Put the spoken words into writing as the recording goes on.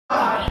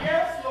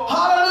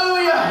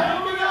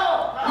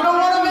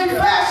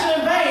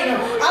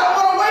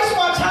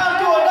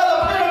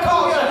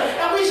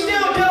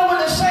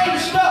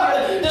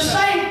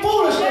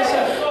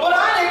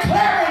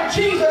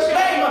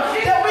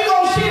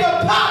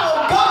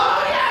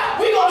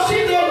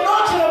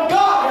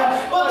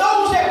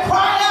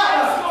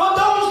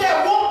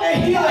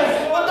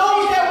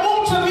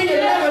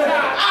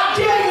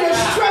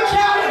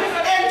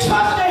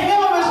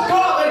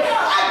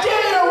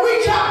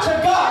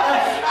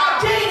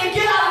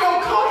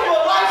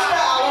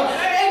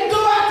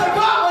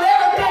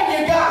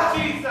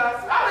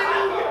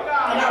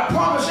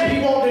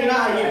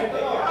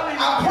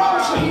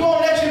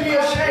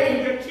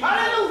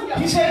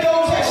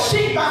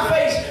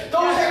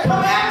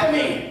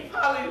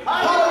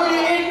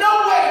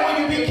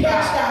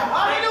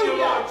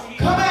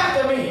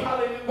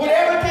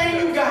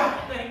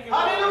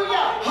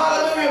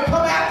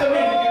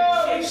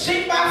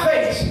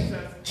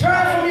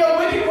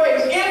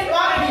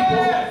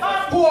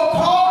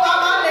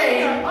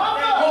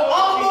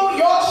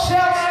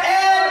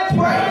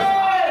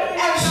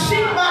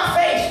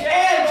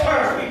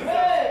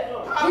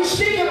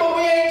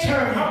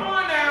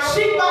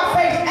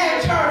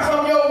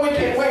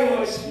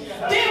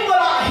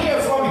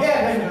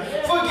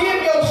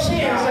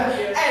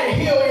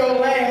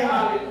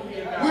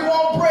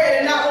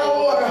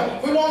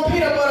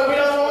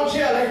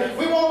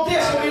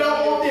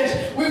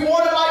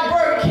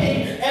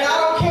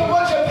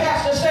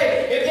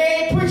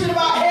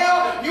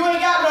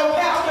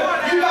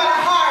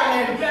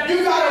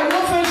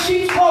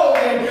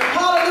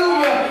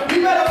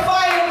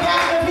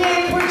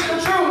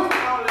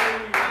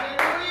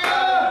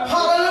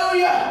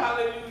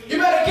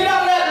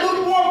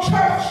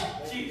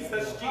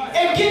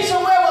to get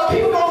somewhere where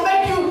people don't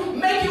make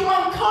you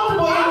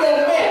uncomfortable in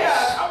your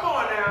mess. Come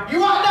on now.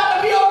 You ought not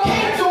to be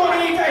okay doing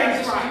anything.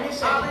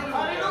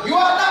 You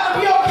ought not to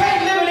be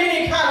okay living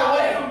any kind of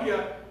way.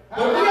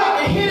 But we ought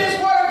to hear this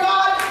word of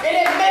God and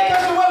it make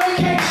us to where we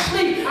can't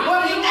sleep,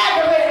 where we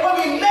aggravated, where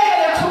we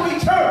mad until we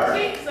turn.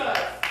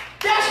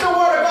 That's the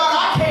word of God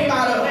I came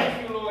out of.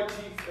 Thank you, Lord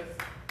Jesus.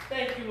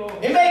 Thank you, Lord.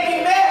 It made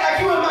me mad like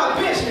you in my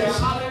business.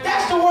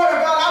 That's the word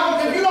of God.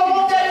 If you don't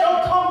want that,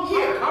 don't come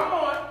here. Come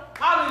on.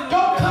 Hallelujah.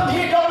 Don't come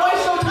here. Don't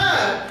waste your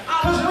time.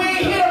 Because we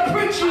ain't here to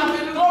preach you,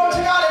 glory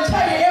to God, and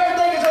tell you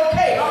everything is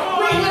okay.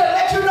 We're here to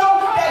let you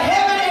know that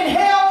heaven and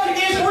hell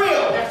is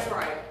real. That's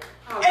right.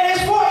 And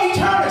it's for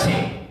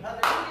eternity.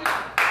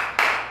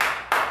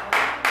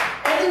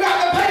 And you got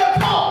to pay a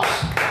cost.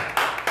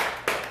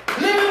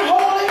 Living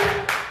holy,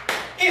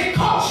 it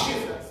costs you.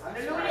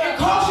 It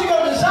costs you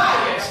your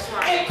desires.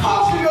 It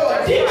costs you your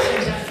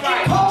addictions.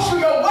 It costs you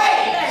your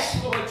ways.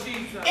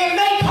 It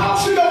may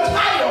cost you your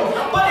title,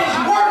 but it's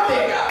worth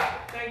it.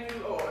 Thank you,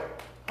 Lord.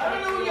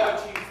 Hallelujah.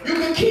 You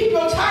can keep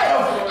your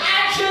title.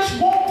 I just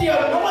want the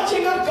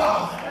anointing of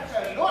God.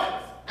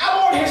 I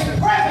want His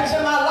presence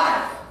in my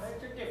life.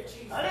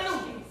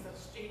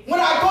 When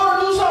I go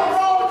to do something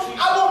wrong,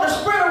 I want the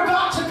Spirit of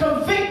God to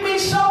convict me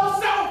so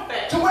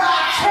to where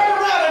I turn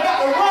around and got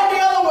to run the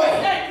other way.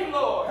 Thank you,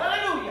 Lord.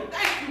 Hallelujah.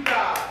 Thank you,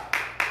 God.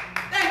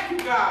 Thank you,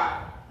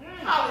 God.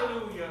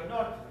 Hallelujah.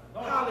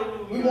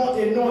 Hallelujah. We want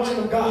the anointing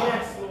of God.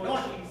 Yes,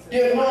 Lord Jesus.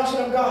 The anointing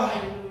of God.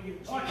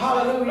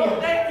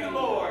 Hallelujah. Thank you,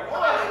 Lord.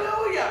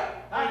 Hallelujah.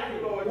 Thank you,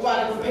 Lord. We're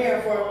about to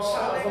prepare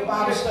for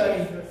Bible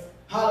study.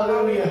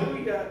 Hallelujah.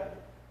 Hallelujah.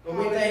 But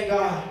we thank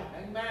God.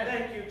 Amen.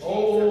 Thank you, Jesus.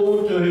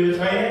 Hold to His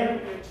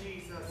hand.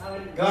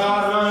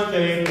 God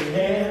unchanged His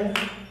hand.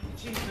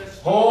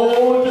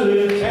 Hold to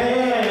His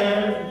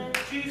hand.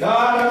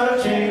 God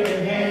unchanged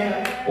His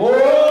hand. Oh,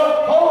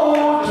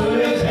 hold to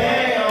His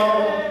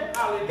hand.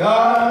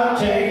 God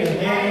unchanged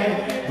His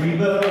hand. We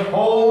better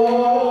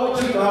hold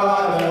to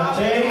God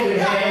unchanged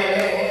His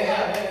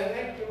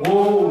hand.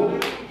 Oh,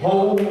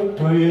 hold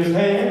to His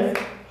hand.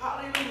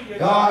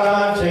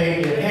 God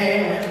unchanged His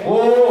hand.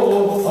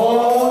 Oh,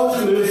 hold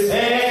to His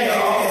hand.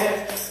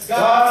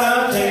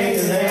 God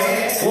unchanged His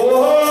hand.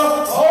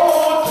 Oh,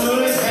 hold to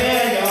His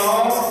hand,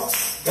 y'all.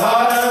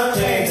 God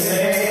unchanged His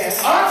hand.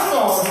 I'm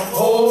going to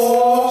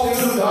hold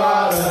to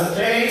God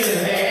unchanged His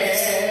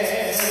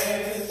hand.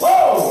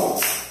 Whoa!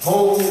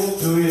 Hold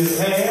to His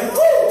hand.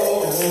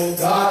 Oh,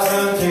 God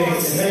unchanged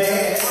His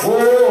hand. Oh,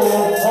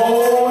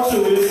 hold to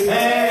His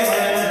hand.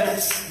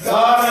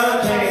 God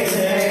unchanged His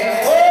hand.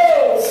 Oh,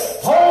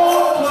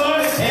 hold to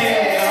His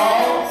hand,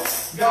 y'all.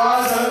 God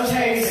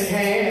unchanged His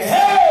hand.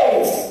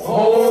 Hey!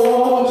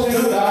 Hold to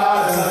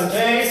God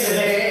unchanged His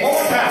hand. One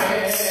more time.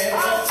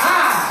 I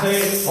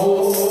say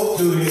hold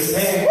to His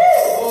hand.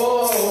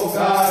 Oh,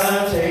 God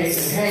unchanged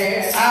His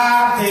hand. I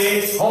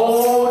say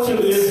hold to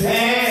His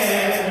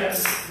hand.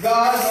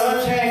 God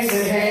unchanged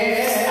His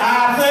hand. I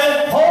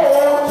said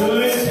hold to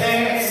His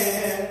hand.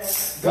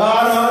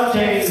 God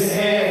unchanged His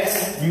hand.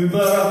 You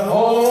better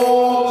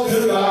hold to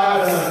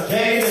God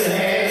unchanged His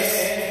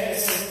hand.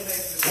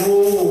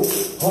 Oh,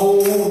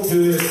 hold to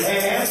His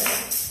hand.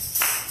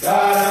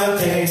 God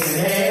unchanged His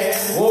hand.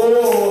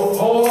 Oh,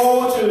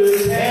 hold to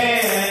His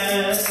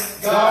hand.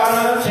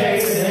 God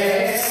unchanged His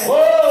hand.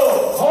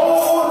 Oh,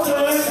 hold to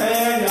His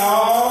hand,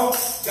 y'all.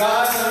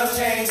 God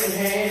unchanged His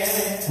hand.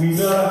 We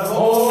better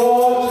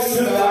hold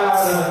to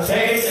God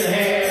unchanged His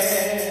hand.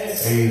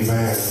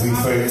 Amen. We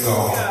thank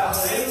God.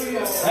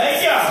 Thank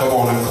you. Come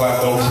on and clap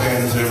those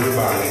hands,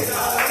 everybody.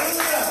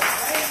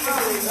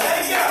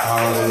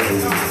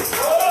 Hallelujah.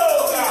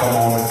 Come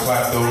on and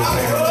clap those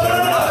hands,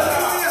 everybody.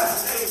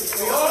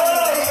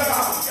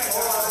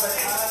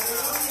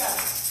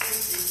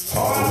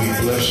 Father, we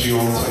bless you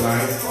on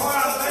tonight.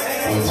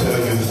 We'll tell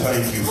you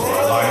thank you for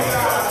life,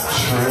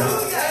 strength.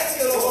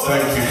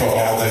 Thank you for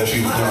all that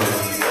you've done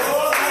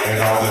and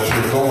all that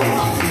you're going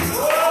to do.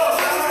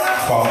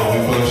 Father, we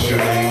bless your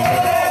name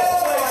tonight.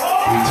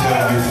 We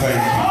tell you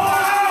thank you.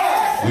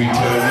 We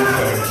tell you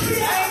thank you.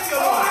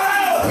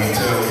 We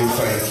tell you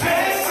thank you.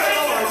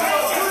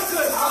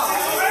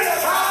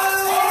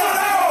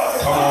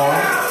 Come on.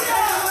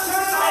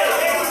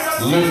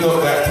 Lift up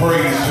that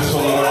praise just a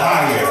little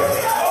higher.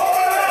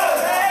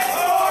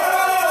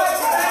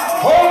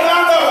 Hold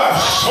on to my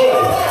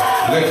soul.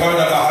 Let her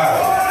the high.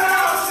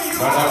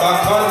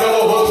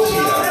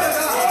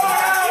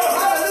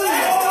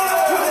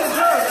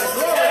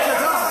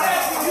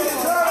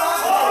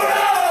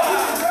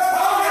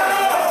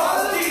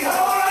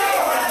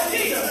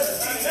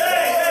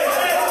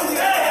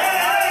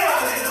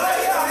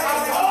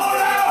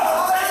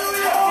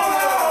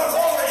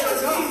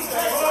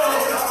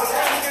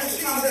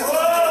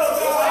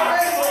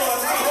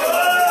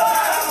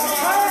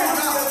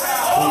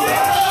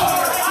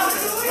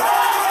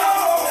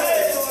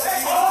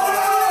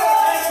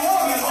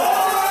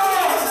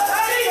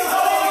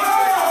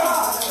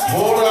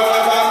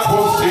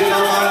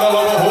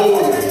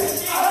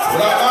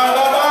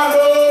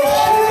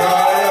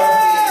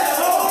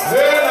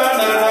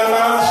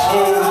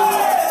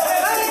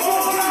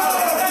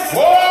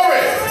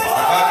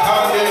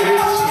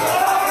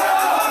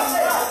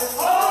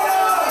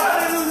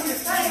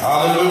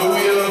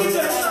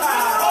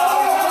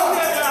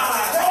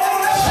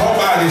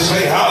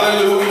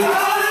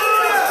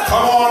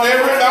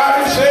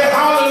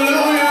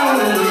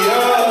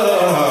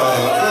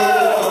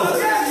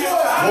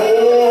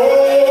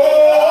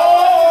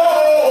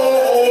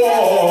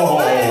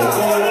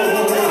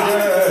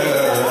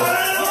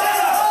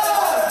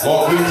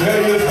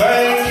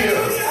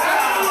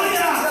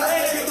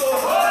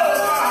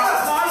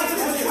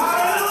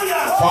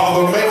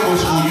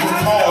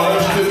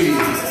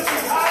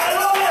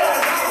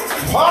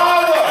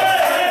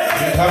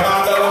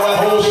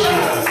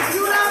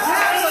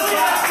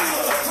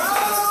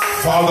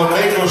 Father,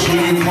 make us who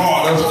you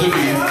called us to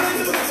be.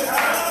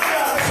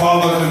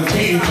 Father,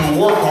 continue to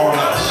work on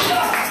us.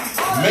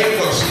 Make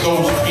us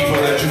those people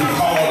that you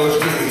called us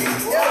to be.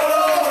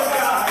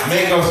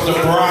 Make us the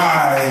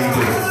bride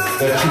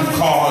that you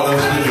called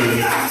us to be.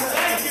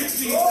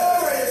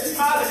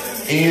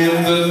 In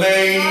the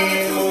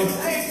name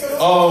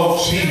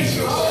of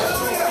Jesus.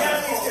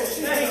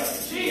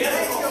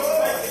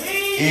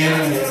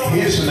 In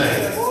his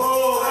name.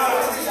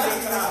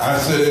 I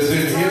said it's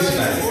in his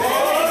name.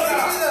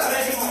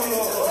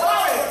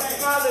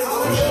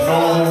 There's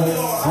no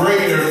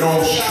greater,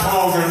 no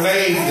stronger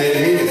name than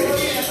his.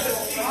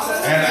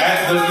 And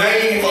at the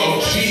name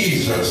of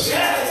Jesus,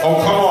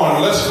 oh come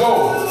on, let's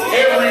go.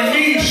 Every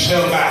knee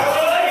shall bow.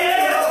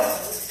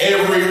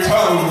 Every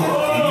tongue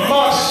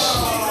must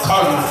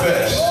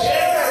confess.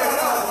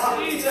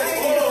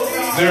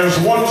 There's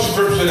one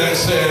scripture that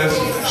says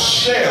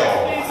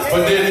shall.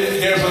 But then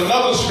there's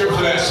another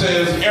scripture that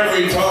says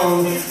every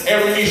tongue,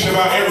 every knee shall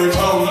bow, every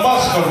tongue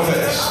must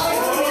confess.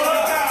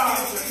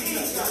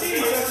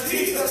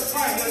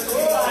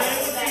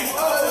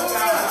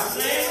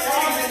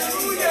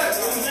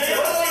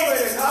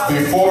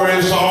 Before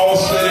it's all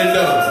said and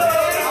done,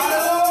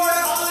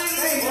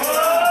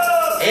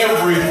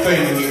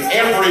 everybody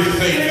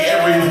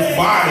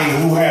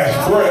who has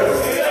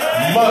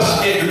breath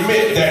must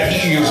admit that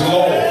he is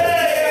Lord.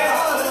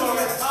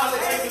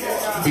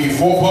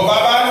 Before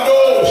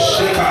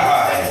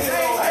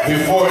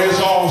it's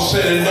all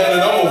said and done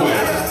and over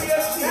with,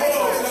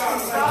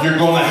 you're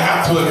going to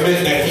have to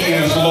admit that he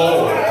is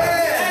Lord.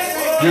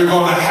 You're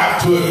going to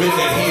have to admit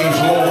that he is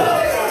Lord.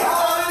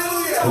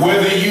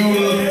 Whether you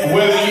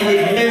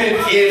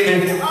admit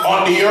it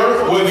on the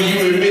earth, whether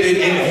you admit it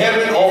in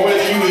heaven, or whether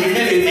you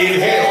admit it in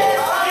hell,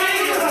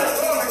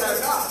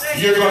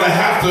 you're going to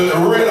have to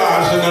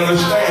realize and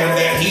understand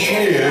that he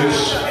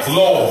is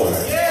Lord.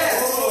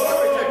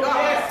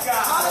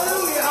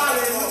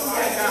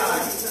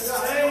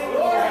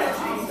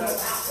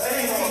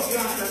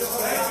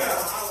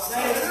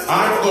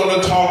 I'm going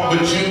to talk,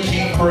 but you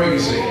keep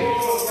praising,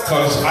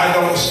 because I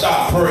don't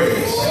stop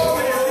praise.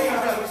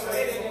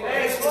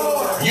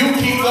 You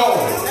keep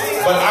going,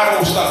 but I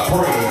don't stop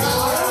praise.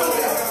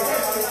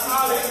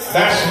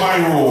 That's my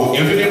rule.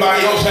 If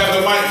anybody else has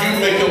a mic, you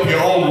make up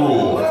your own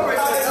rule.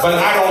 But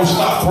I don't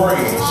stop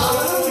praise.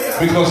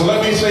 Because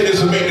let me say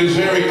this and make this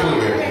very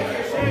clear.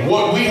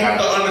 What we have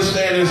to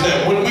understand is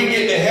that when we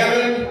get to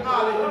heaven,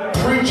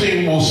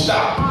 preaching will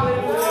stop.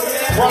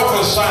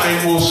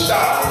 Prophesying will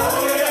stop.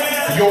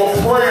 Your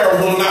prayer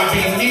will not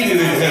be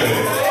needed in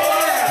heaven.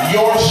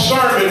 Your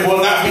sermon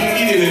will not be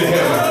needed in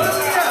heaven.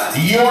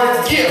 Your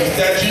gift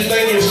that you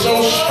think is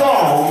so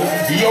strong,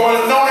 your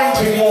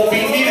anointing won't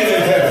be needed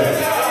in heaven.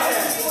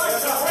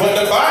 But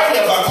the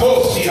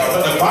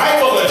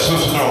Bible lets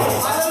us know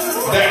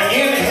that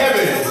in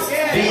heaven,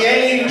 the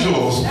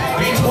angels,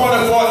 the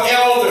 24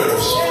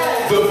 elders,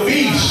 the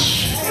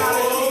beasts,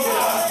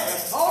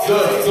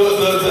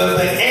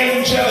 the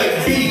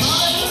angelic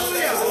beasts,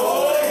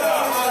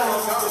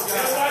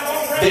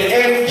 the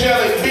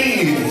angelic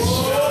beings,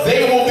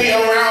 they will be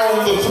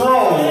around the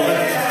throne.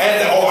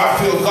 And oh, I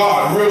feel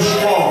God real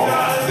strong.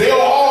 They'll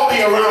all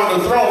be around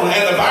the throne.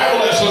 And the Bible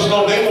lets us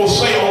know they will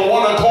say on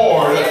one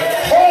accord,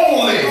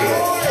 holy,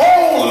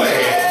 holy,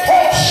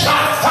 holy,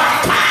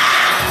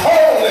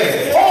 holy,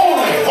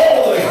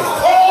 holy,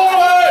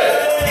 holy.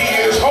 He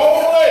is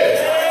holy.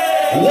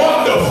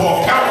 Wonderful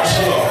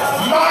Counselor,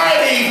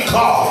 mighty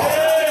God.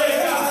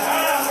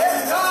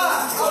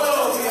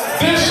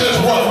 This is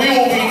what we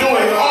will be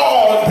doing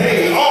all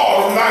day,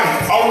 all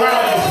night,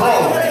 around the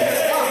throne.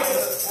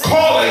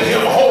 Calling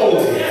him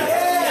holy.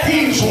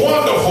 He's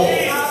wonderful.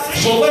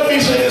 So let me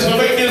say this and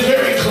make this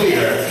very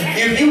clear.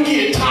 If you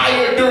get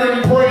tired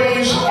during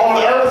praise on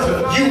earth,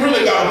 you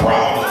really got a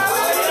problem.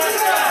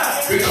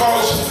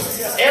 Because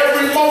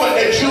every moment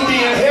that you'll be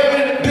in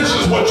heaven, this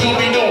is what you'll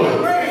be doing.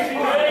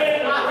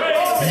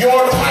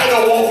 Your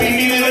title won't be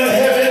needed in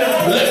heaven.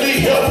 Let me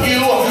help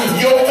you.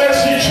 Your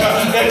message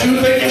that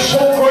you think is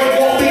so great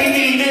won't be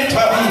needed.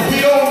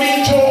 We don't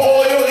need your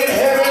oil in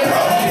heaven.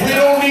 We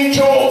don't need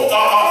your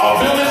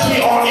ability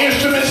on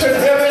instruments in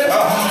heaven.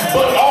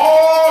 But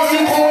all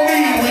you're going to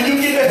need when you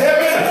get to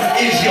heaven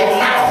is your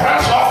mouth.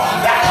 That's all.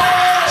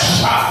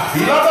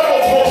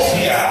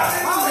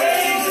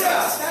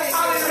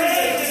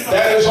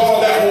 That is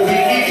all that will be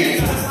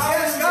needed.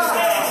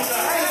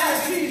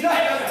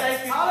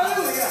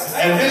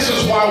 And this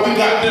is why we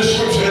got this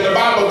scripture in the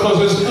Bible, because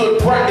it's good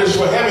practice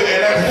for heaven,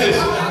 and that's this.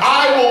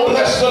 I will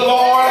bless the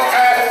Lord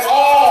at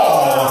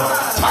all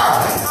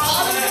times,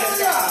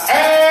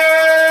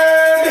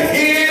 and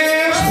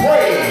his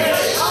praise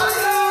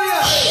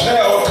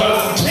shall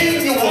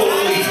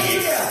continually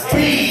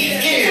be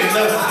in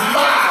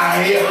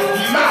my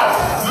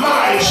mouth.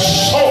 My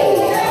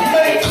soul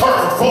make her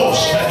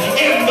boast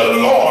in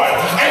the Lord,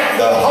 and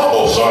the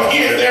humble shall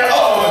hear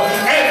thereof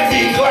and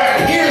be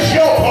glad. Here's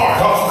your part.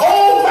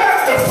 Oh,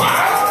 magnify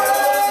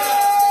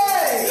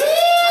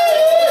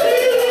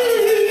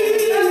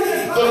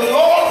the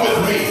Lord with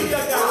me.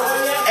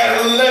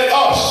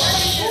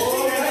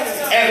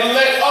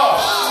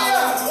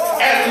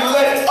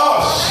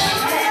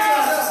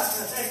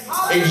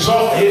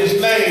 exalt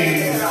his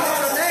name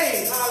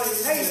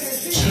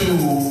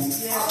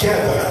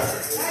together.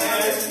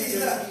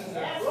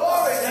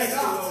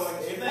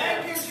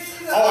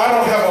 Oh, I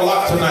don't have a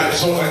lot tonight,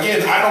 so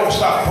again, I don't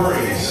stop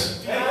praise.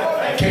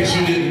 In case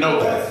you didn't know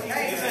that.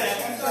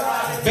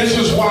 This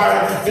is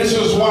why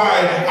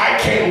I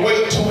can't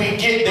wait till we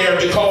get there,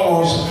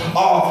 because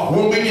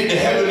when we get to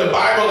heaven, the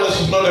Bible lets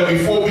us know that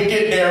before we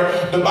get there,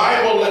 the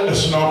Bible lets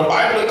us know, the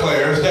Bible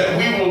declares that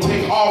we will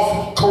take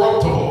off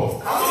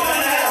corruptible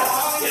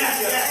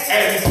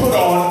and put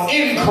on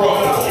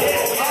incorruptible.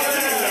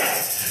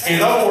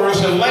 In other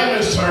words, in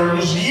layman's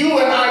terms, you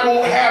and I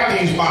won't have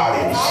these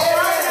bodies.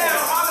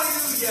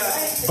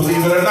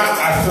 Believe it or not,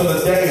 I feel a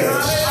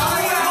dance.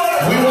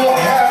 We won't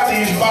have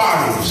these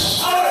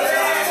bodies.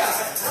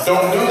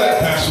 Don't do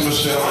that, Pastor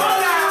Michelle,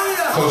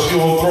 because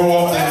you'll throw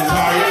off the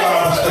entire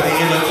Bible study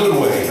in a good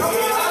way.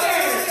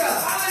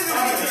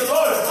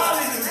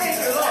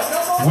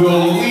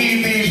 We'll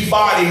leave these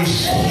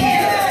bodies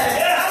here,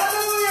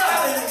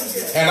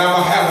 and I'm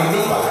going to have a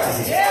new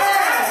body.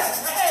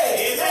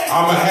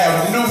 I'm going to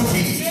have new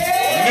feet,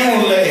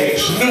 new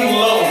legs, new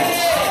lungs.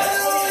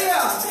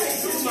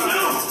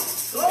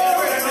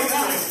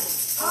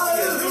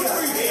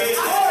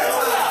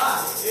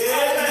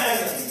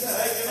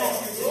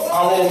 I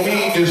won't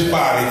need this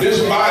body. This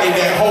body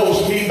that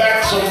holds me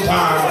back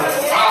sometimes,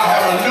 I'll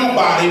have a new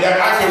body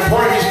that I can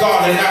praise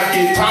God and not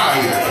get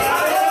tired.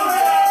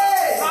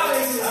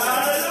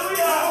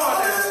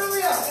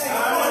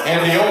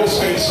 And the old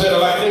saint said it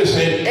like this,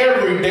 and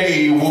every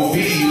day will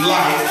be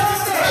like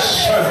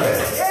Sunday.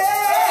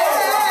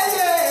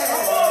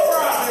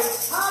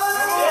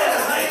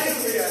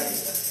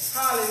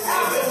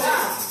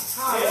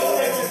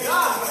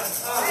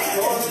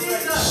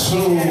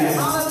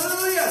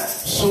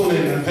 Soon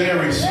and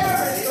very soon,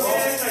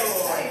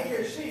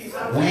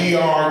 we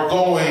are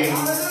going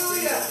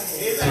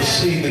to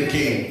see the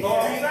King.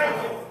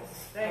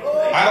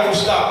 I don't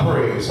stop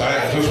praise.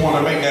 I just want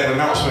to make that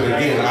announcement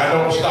again. I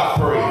don't stop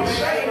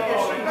praise.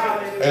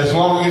 As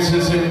long as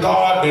it's in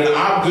God, then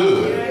I'm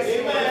good.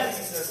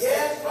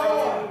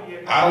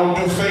 I don't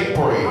do fake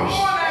praise.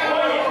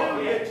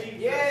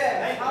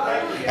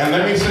 And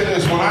let me say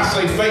this, when I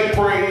say fake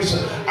praise,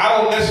 I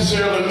don't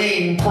necessarily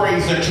mean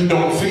praise that you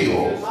don't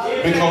feel.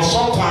 Because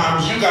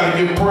sometimes you got to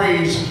give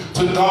praise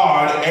to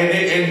God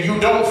and you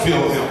don't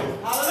feel him.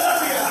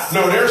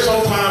 No, there's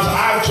sometimes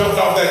I've jumped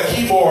off that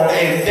keyboard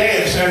and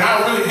danced and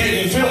I really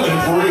didn't feel him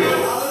for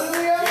real.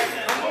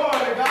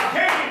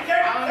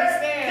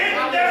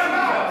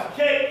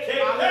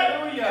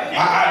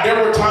 There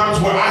were times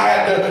where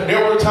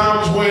there were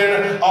times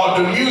when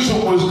the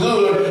music was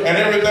good and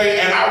everything,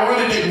 and I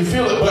really didn't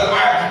feel it, but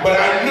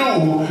I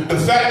knew the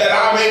fact that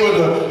I'm able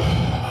to,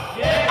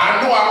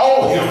 I knew I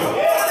owe him.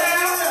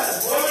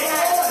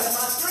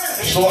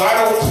 So I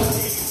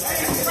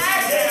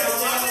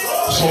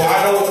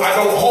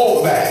don't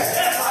hold back.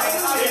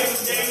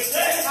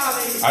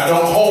 I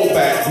don't hold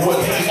back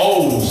what he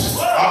owes.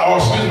 I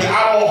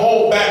don't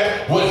hold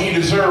back what he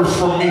deserves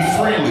from me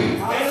freely.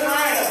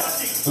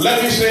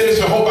 Let me say this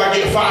and hope I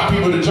get 5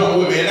 people to jump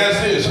with me, and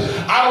that's this.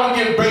 I don't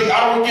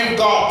give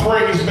God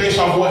praise based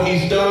off what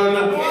he's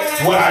done,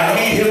 what I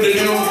need him to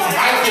do.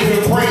 I give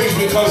him praise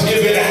because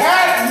if it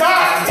had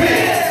not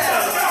been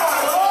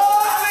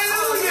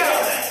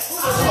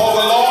for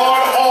the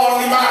Lord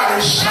on my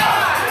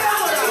side,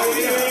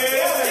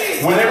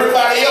 when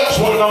everybody else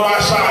wasn't on my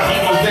side, he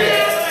was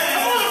there.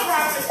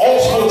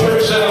 Old school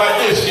church said it like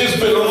this, it's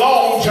been a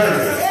long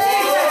journey.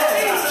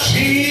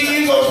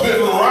 Jesus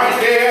been right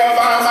there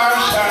by my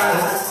side.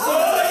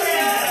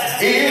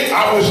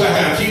 I wish I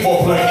had a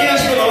keyboard player.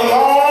 It's been a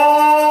long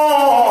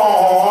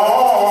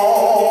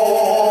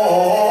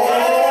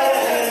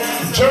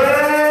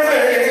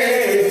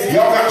journey.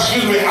 Y'all got,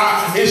 excuse me,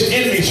 it's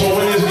in me, so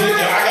when it's in me,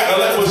 I got to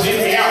let what's in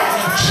me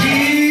out.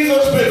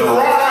 Jesus been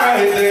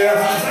right there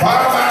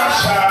by my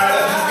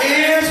side.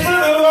 It's been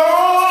a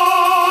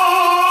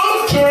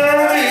long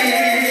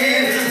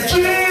journey.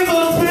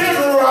 Jesus been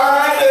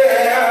right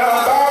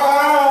there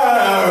by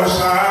my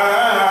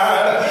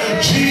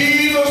side.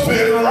 Jesus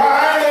been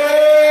right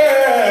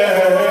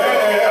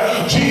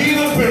there.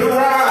 Jesus been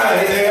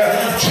right there.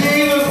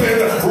 Jesus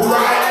been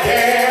right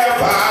there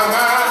by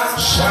my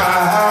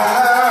side.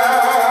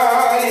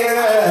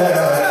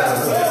 Yeah.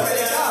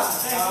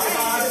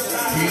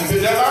 He's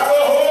been there by the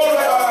whole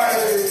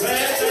life.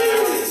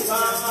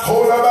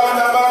 Hold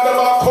about the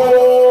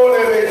cold,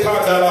 they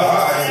can't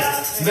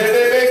lie.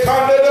 They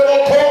can't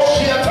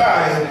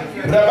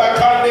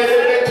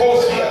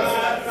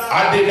I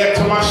did that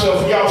to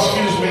myself. Y'all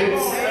excuse me,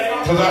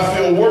 because I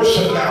feel worse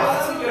now.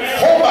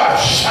 Hold my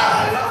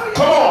shot.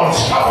 Come on,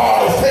 stop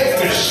all the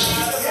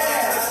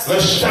fakeness.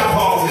 Let's stop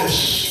all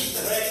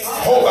this.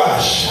 Hold my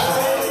shot.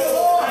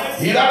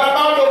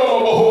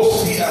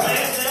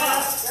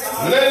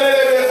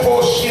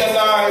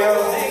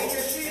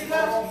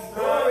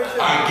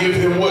 I give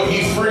him what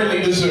he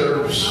freely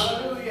deserves.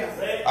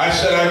 I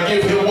said I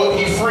give him what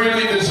he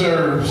freely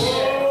deserves.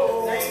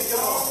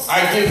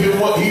 I give him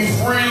what he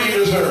freely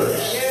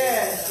deserves.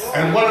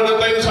 And one of the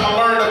things I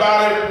learned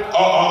about it,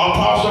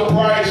 Apostle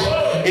Price,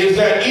 is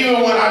that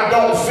even when I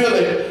don't feel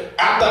it,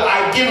 after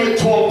I give it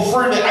to him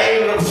freely, I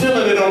end up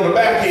feeling it on the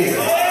back end.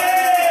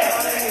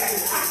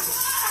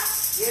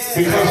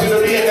 Because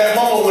it'll be at that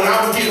moment when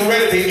I'm getting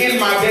ready to end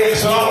my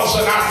dance, and all of a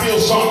sudden I feel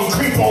something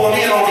creep on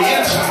in on the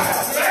inside.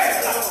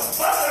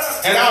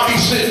 And I'll be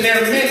sitting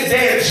there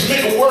mid-dance,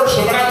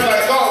 mid-worship, and I'll be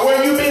like, God,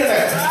 where you been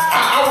at?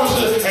 I was,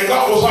 and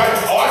God was like,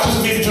 oh, I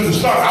just needed you to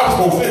start. I was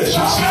going to finish,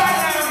 you see.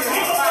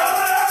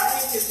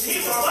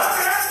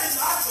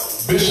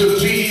 Bishop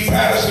G.E.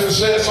 Patterson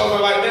said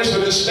something like this,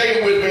 and it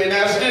stayed with me, and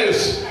that's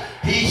this.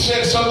 He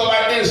said something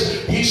like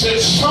this. He said,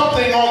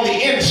 something on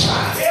the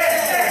inside,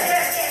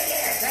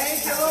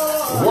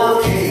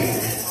 working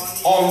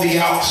on the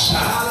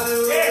outside.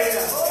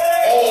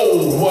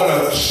 Oh, what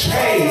a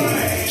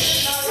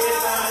change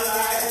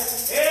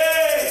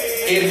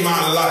in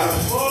my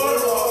life.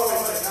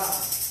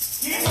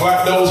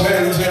 Clap those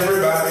hands,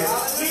 everybody.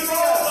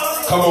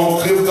 Come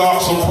on, give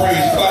God some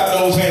praise. Clap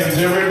those hands,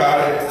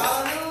 everybody.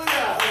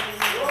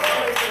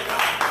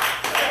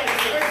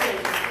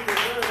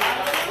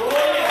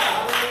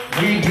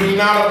 We do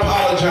not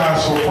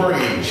apologize for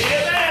praise.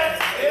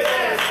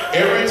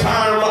 Every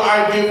time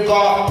I give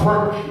God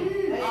praise,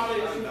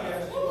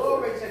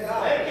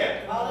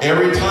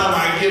 every time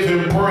I give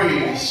him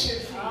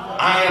praise,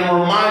 I am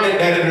reminded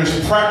that it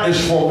is practice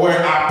for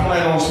where I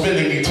plan on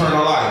spending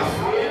eternal life.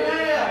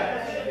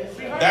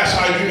 That's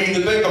how you need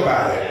to think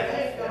about it.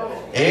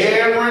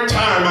 Every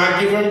time I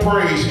give him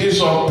praise,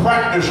 it's a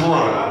practice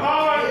run.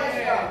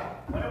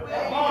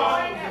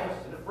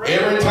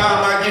 Every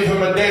time I give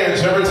him a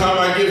dance, every time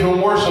I give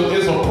him worship,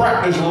 it's a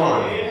practice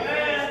run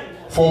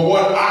for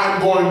what I'm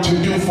going to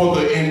do for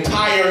the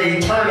entire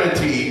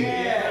eternity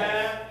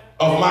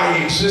of my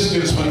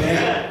existence with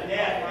him.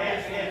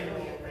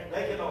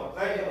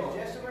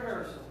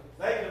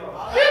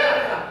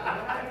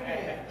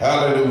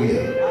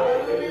 Hallelujah.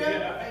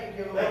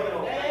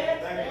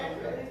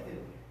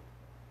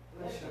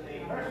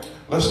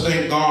 Let's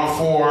thank God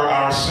for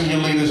our senior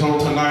leaders on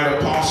tonight,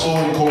 Apostle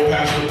and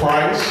Co-Pastor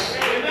Price.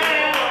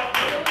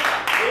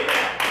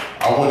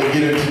 I want to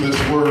get into this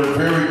word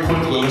very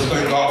quickly. Let's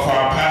thank God for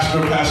our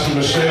pastor, Pastor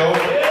Michelle.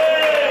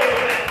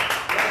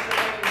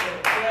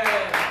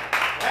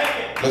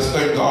 Let's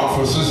thank God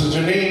for Sister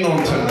Janine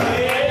on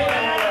tonight.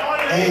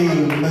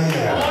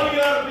 Amen.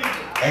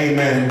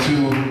 Amen.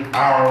 To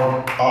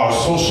our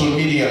social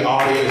media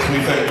audience,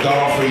 we thank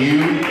God for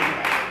you.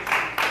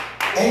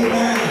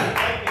 Amen.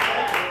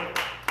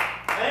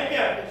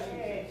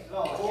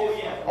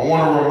 I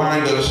want to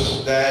remind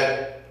us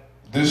that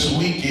this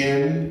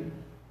weekend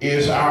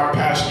is our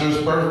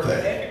pastor's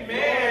birthday.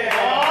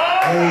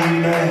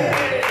 Amen.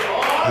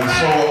 And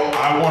so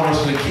I want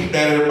us to keep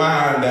that in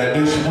mind that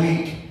this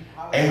week,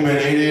 amen,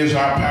 it is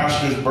our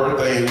pastor's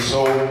birthday. And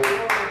so,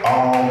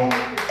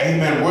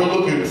 amen, we're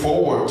looking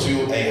forward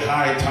to a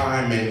high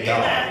time in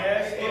God.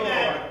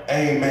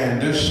 Amen.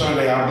 This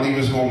Sunday, I believe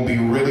it's going to be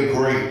really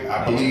great.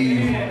 I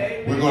believe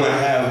we're going to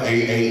have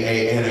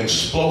an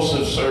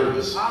explosive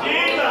service.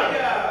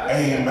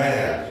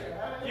 Amen.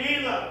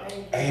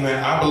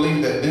 Amen. I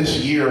believe that this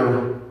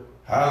year,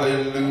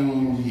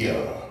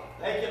 hallelujah,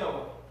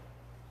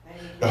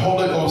 the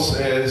Holy Ghost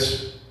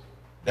says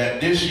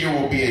that this year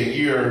will be a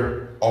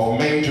year of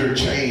major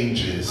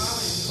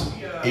changes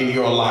in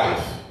your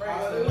life,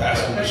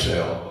 Pastor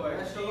Michelle.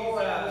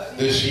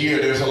 This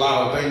year, there's a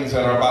lot of things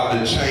that are about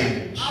to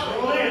change.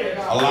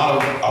 A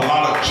lot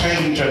of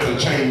change after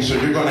change. So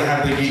you're going to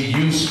have to get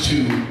used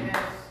to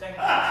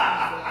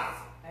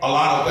a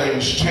lot of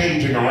things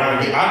changing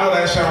around you. I know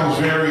that sounds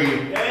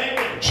very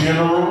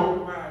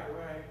general,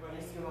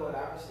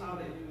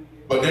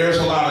 but there's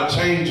a lot of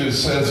changes,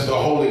 says the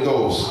Holy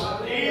Ghost,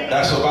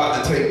 that's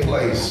about to take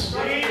place.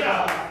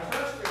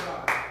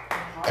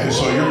 And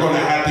so you're going to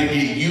have to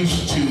get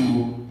used to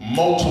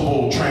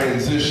multiple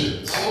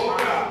transitions.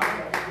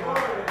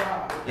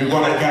 You're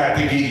going to have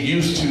to get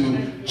used to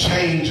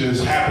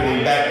changes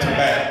happening back to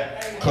back.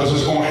 Because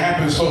it's going to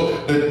happen. So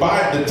the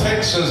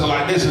text says it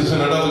like this. Is in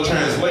another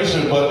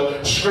translation,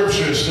 but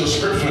scripture is still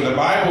scripture. And the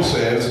Bible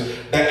says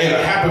that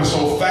it'll happen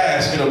so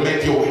fast, it'll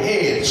make your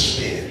head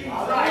spin.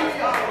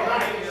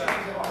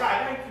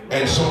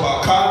 And so,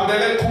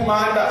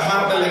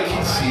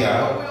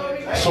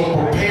 so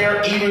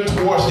prepare even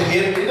towards the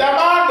end.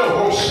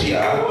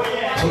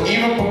 So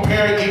even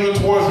prepare even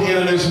towards the end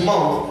of this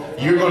month,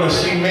 you're going to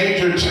see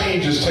major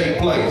changes take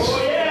place.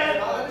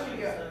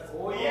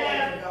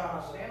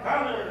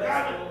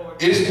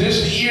 Is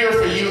this year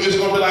for you? It's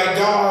going to be like,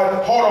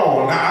 God, hold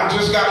on. Now, I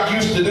just got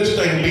used to this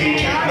thing being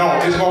changed. No,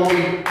 it's going to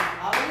be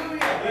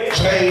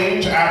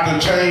change after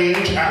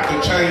change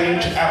after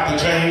change after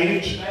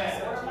change.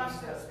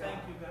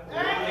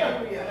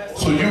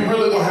 So you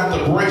really going to have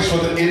to brace for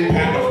the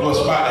impact of what's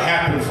about to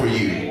happen for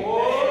you.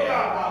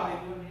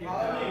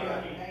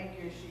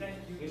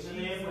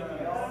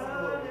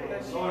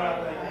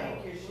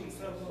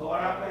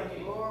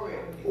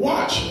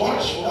 Watch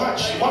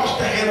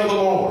the hand of the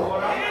Lord.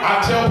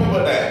 I tell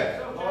people that.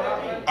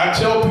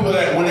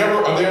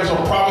 whenever there's a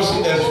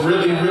prophecy that's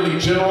really, really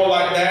general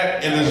like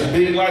that and is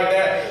big like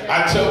that,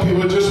 I tell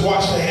people just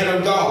watch the hand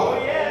of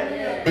God.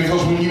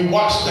 Because when you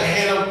watch the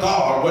hand of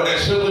God, what that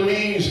simply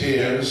means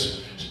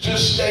is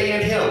just stay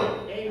in Him.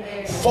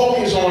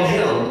 Focus on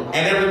Him,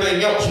 and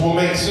everything else will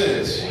make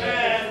sense.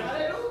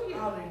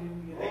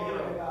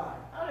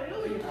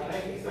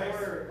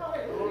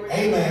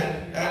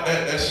 Amen.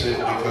 That's it.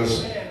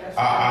 Because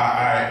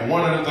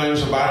one of the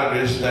things about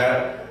it is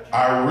that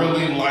I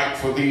really like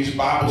for these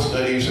Bible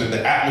studies and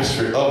the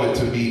atmosphere of it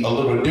to be a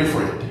little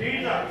different.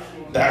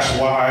 That's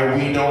why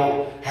we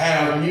don't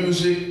have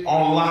music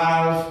on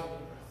live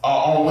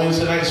on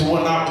Wednesday nights and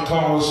whatnot,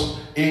 because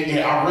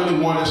I really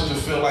want us to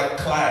feel like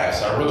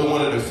class. I really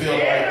wanted to feel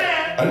like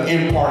an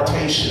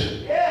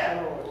impartation.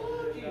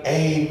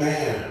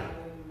 Amen.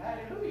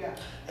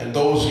 And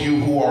those of you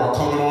who are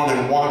coming on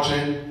and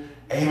watching,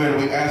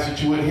 amen, we ask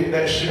that you would hit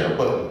that share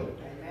button.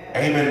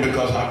 Amen,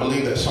 because I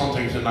believe that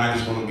something tonight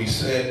is going to be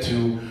said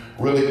to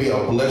really be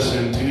a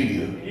blessing to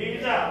you.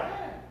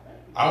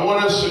 I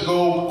want us to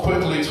go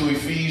quickly to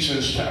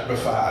Ephesians chapter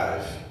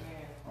 5.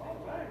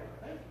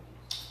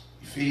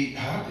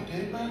 How did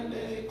they man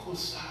they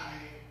kusai?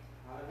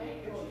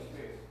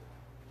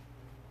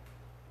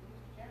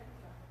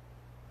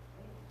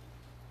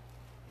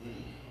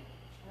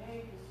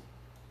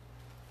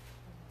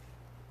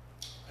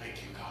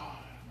 Thank you, God.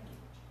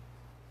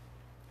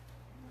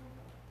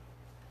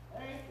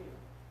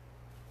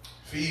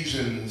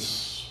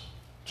 Ephesians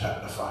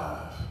chapter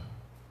 5.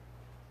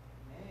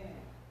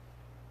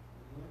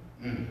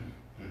 Amen.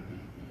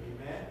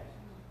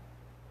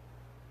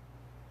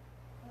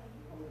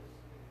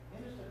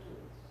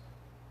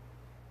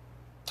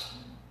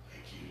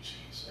 Thank you,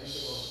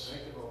 Jesus.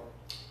 Thank you, Lord.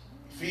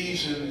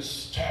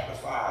 Ephesians chapter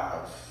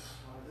 5.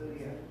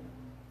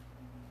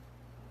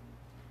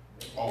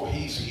 Oh,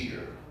 He's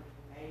here.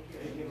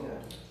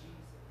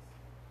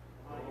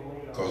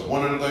 Because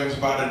one of the things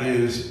about it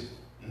is,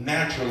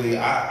 naturally,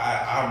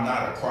 I'm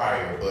not a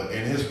crier, but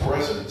in His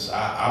presence,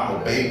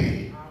 I'm a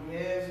baby.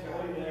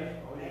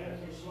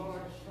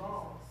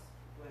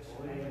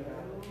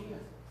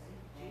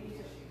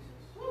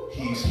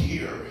 He's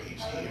here.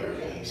 He's here.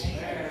 He's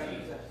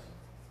here.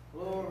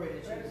 Glory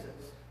to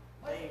Jesus.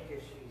 Thank you,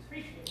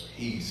 Jesus.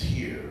 He's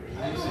here.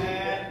 He's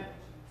here.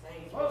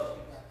 Thank you, Jesus.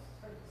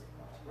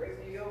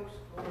 Break the yokes.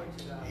 Glory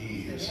to God.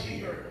 He is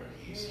here.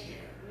 He's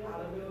here.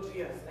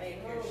 Hallelujah. Thank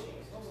you,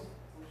 Jesus.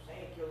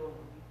 Thank you, Lord.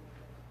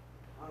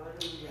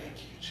 Hallelujah. Thank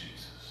you,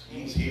 Jesus.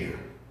 He's here.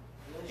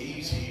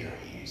 He's here.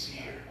 He's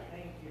here.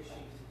 Thank you,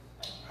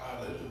 Jesus.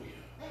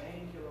 Hallelujah.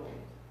 Thank you, Lord.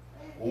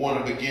 We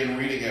want to begin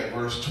reading at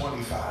verse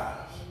 25.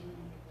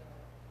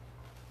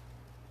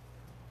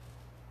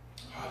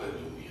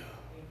 Hallelujah.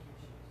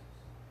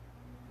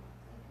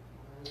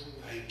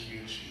 Thank you,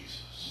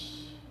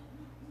 Jesus.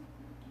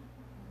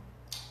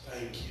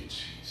 Thank you,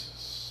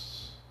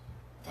 Jesus.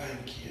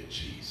 Thank you,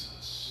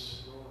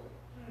 Jesus.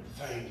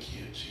 Thank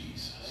you,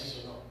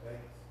 Jesus.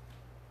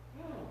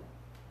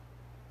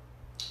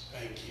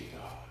 Thank you,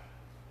 God.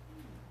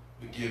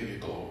 We give you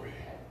glory.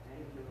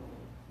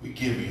 We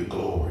give you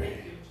glory.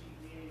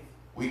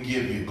 We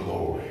give you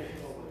glory.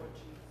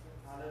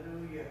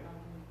 Hallelujah.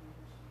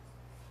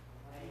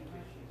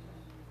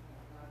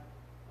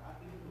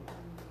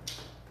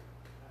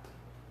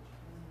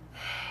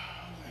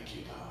 Thank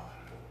you, God.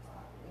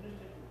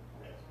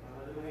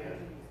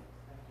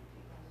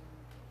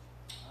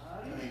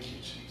 Thank you,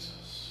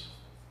 Jesus.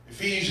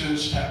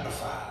 Ephesians chapter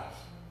 5.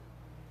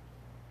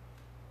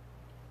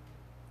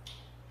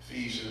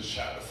 Ephesians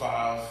chapter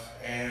 5,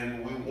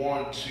 and we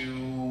want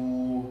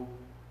to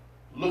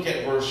look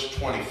at verse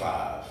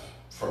 25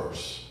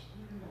 first.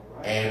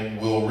 And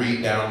we'll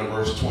read down to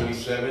verse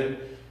 27,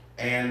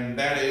 and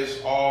that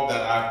is all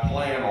that I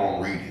plan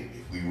on reading.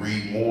 If we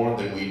read more,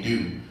 then we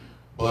do.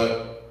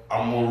 But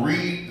I'm going to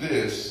read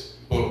this,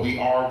 but we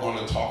are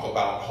going to talk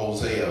about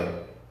Hosea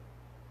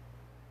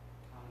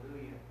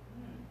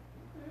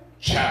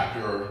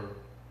chapter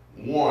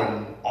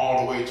 1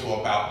 all the way to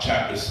about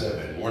chapter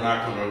 7. We're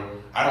not going to,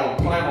 I don't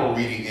plan on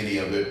reading any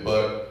of it,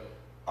 but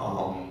I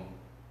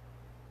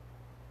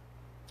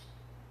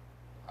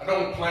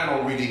don't plan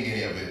on reading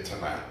any of it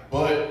tonight.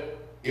 But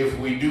if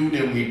we do,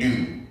 then we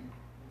do.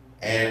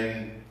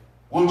 And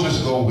we'll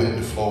just go with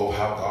the flow of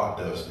how God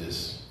does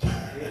this.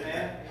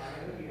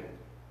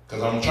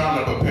 Because I'm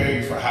trying to prepare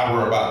you for how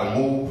we're about to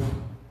move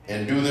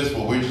and do this,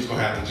 but we're just going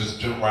to have to just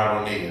jump right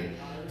on in.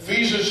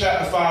 Ephesians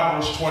chapter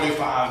 5, verse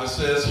 25, it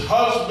says,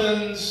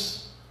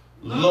 "Husbands,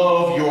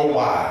 love your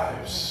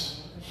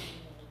wives,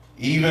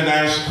 even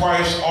as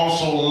Christ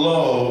also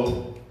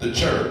loved the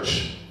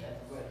church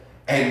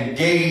and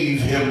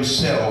gave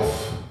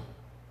himself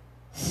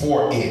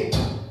for it,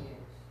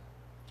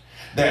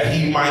 that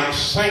he might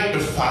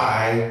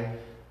sanctify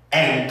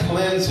and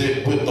cleanse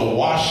it with the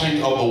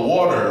washing of the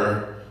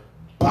water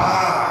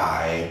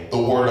by the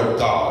word of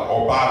God,"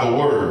 or by the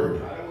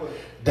word,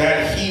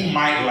 "that he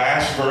might,"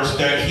 last verse,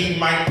 "that he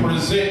might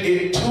present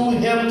it to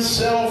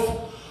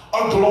himself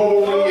a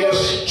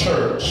glorious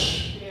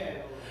church,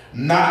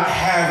 not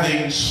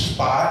having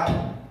spot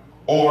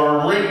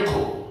or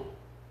wrinkle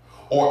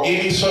or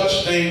any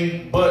such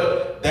thing,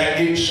 but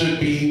that it should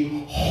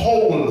be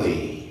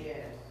holy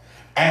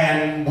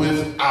and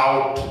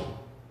without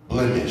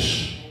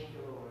blemish.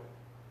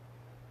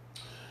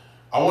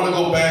 I want to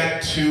go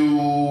back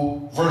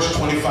to verse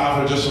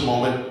 25 for just a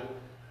moment.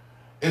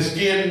 It's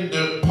again,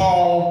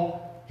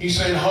 Paul, he's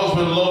saying,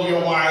 husband, love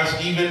your wives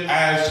even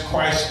as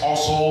Christ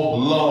also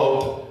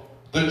loved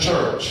the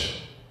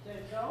church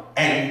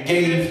and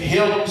gave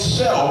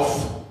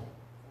himself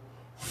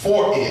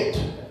for it.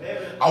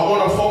 I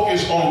want to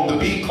focus on the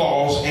B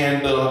clause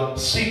and the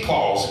C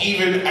clause,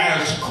 even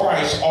as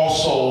Christ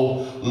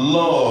also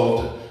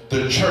loved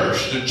the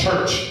church,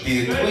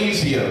 the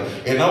ecclesia.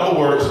 In other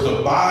words,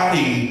 the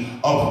body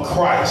of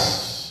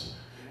Christ,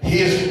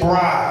 his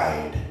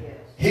bride,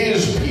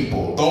 his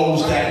people,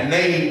 those that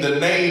name the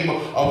name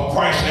of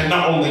Christ, and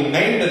not only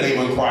name the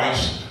name of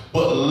Christ,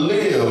 but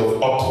live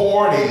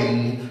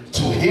according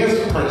to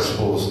his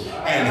principles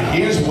and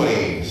his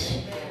ways.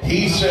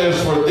 He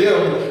says for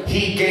them,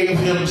 he gave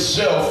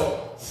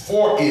himself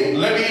for it.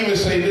 Let me even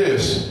say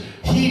this.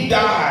 He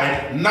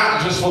died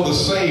not just for the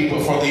saved,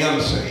 but for the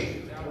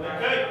unsaved.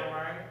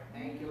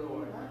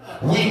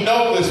 We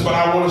know this, but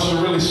I want us to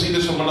really see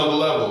this from another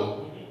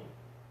level.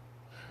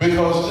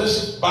 Because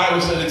this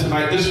Bible study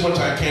tonight, this much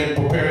I can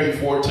prepare you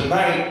for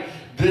tonight,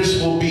 this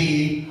will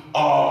be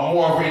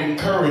more of an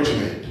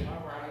encouragement.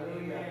 All right.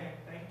 Amen.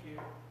 Thank you.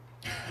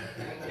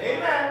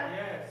 Amen.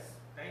 Yes.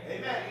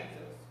 Amen.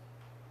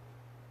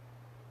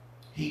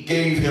 He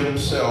gave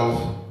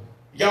himself.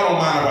 Y'all don't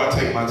mind if I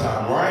take my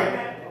time,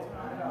 right?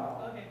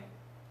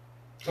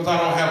 Because I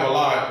don't have a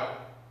lot.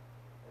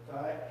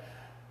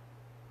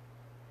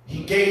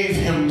 He gave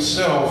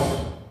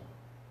himself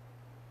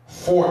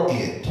for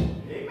it.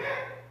 Amen.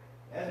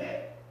 That's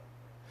it.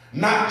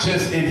 Not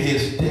just in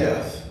his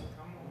death,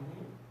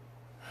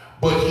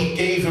 but he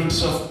gave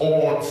himself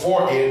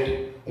for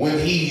it when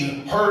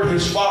he heard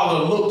his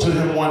father look to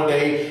him one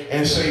day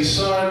and say,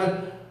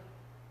 son,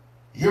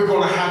 you're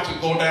going to have to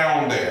go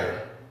down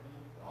there.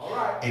 All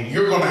right. And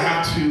you're going to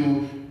have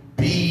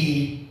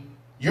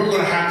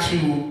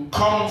to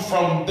come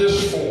from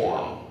this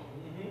form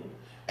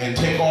and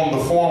take on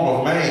the form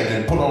of man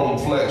and put on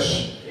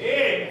flesh.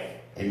 Yeah.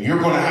 And you're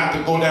going to have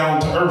to go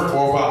down to earth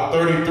for about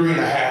 33 and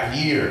a half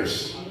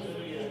years.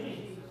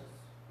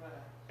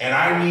 And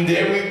I need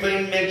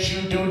everything that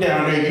you do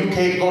down there. You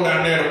can't go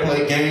down there to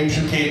play games.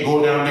 You can't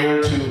go down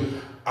there to, can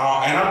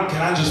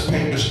I just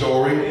paint the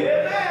story?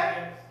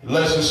 Yeah.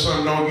 Let the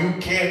son know you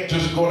can't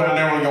just go down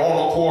there on your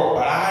own accord,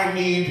 but I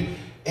need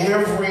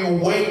every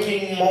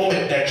waking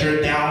moment that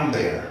you're down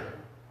there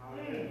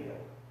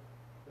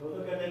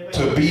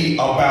to be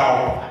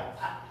about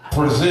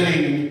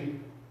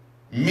presenting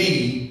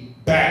me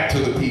back to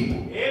the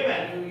people.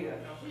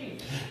 Amen.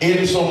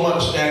 In so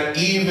much that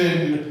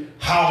even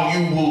how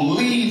you will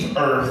leave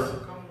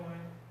earth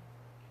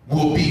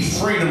will be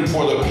freedom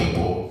for the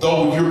people,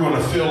 though you're going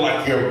to feel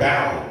like you're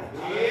bound.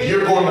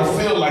 You're going to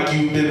feel like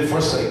you've been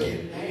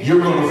forsaken. You're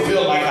going to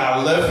feel like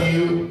I left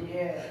you.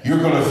 You're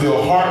going to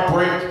feel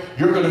heartbreak.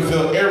 You're going to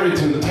feel every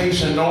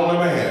temptation known to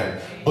man.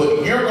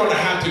 But you're going to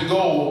have to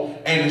go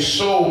and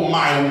show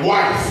my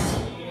wife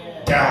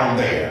down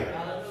there.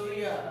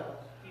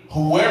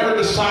 Whoever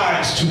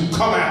decides to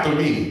come after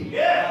me,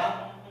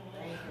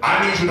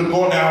 I need you to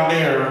go down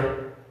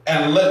there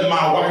and let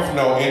my wife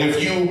know. And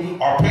if you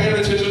are paying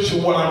attention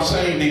to what I'm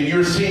saying, then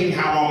you're seeing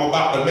how I'm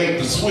about to make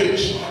the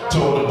switch to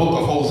the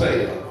book of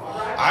Hosea.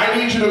 I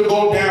need you to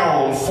go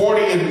down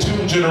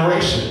 42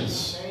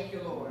 generations.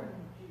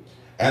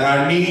 And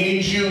I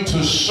need you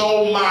to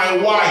show my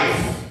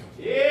wife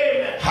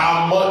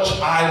how much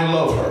I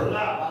love her.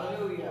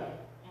 Hallelujah.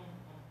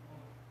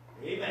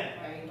 Amen.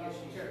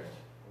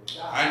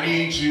 I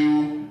need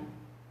you.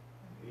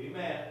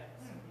 Amen.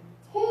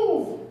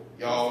 Whew,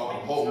 y'all,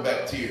 I'm holding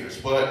back tears,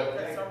 but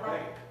That's all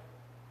right.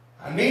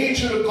 I need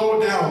you to go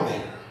down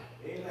there.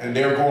 And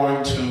they're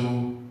going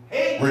to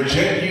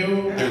reject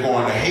you. They're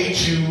going to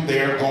hate you.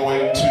 They're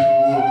going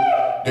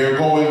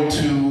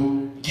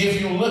to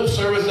give you lip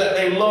service that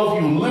they love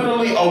you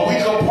literally a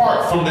week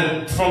apart from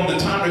the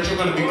time that you're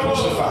going to be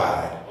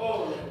crucified.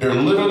 They're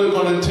literally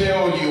going to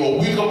tell you a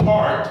week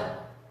apart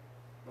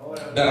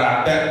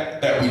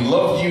that we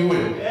love you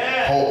and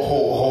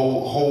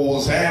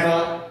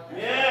Hosanna.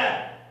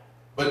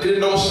 But then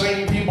those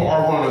same people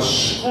are going to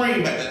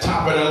scream at the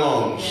top of their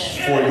lungs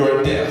for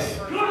your death.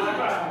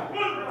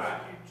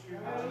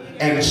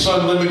 And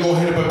son, let me go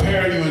ahead and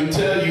prepare you and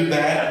tell you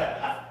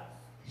that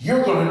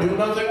you're going to do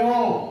nothing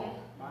wrong.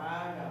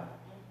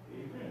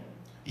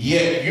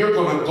 Yet you're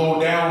going to go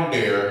down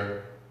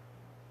there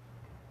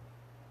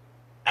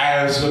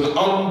as an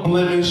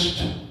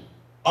unblemished,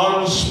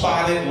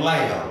 unspotted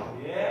lamb.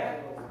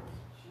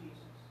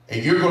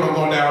 And you're going to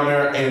go down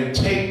there and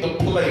take the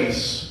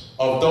place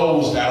of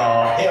those that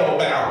are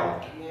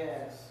hell-bound.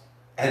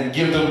 And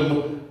give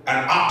them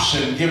an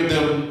option, give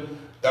them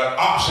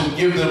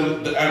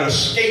an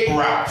escape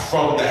route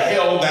from the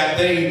hell that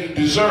they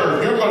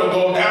deserve. You're going to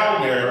go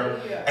down there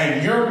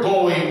and you're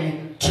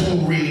going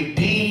to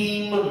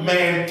redeem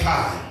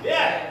mankind.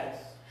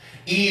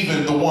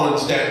 even the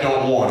ones that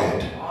don't want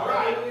it. All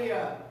right.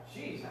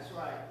 Jeez, that's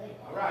right.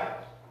 All right.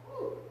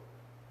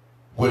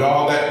 With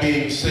all that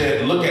being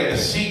said, look at the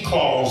C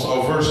clause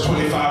of verse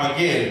 25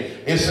 again.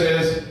 It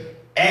says,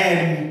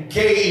 and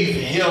gave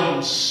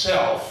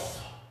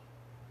himself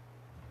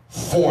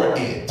for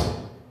it.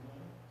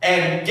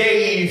 And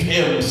gave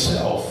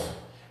himself.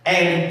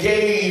 And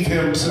gave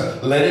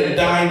himself. Let it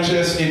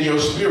digest in your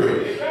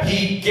spirit.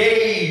 He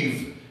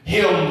gave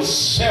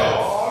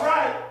himself. All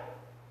right.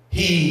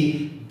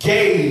 He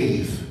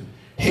gave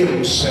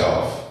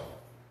himself.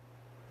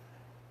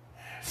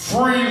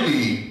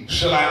 Freely,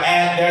 shall I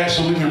add that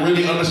so we can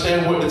really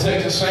understand what the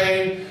text is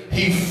saying?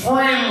 He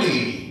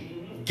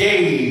freely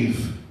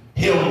gave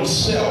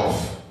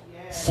himself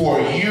for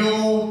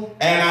you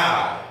and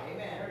I.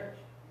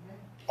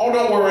 Oh,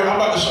 don't worry. I'm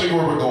about to show you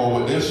where we're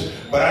going with this.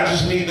 But I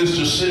just need this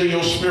to sit in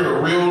your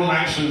spirit real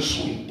nice and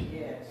sweet.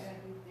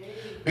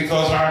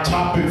 Because our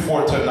topic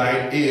for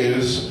tonight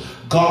is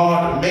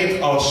God,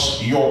 make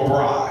us your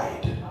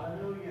bride.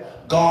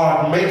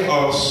 God, make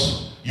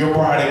us your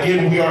bride.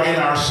 Again, we are in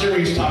our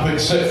series topic,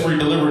 set free,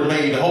 delivered,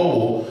 made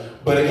whole.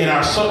 But again,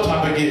 our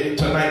subtopic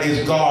tonight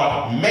is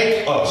God,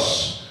 make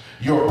us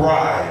your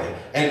bride.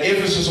 And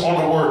emphasis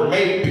on the word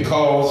make,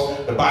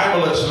 because the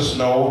Bible lets us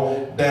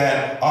know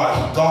that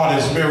God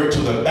is married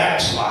to the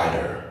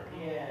backslider.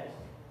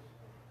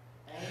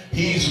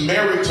 He's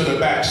married to the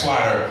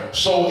backslider.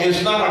 So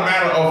it's not a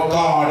matter of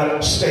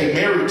God, stay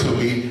married to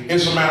me.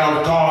 It's a matter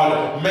of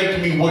God,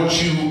 make me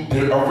what you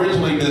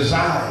originally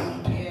designed.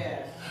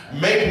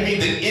 Make me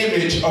the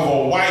image of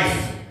a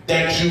wife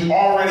that you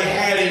already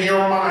had in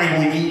your mind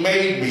when you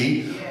made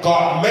me.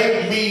 God,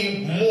 make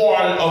me more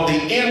of the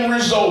end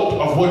result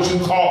of what you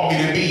called me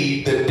to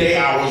be the day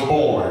I was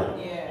born.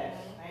 Yes.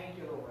 Thank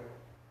you, Lord.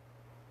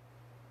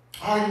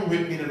 Are you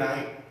with me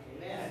tonight?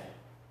 Amen.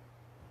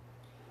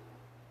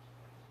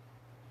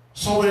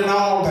 So in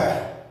all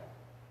that,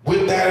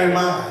 with that in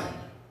mind,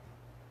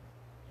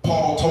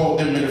 Paul told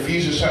them in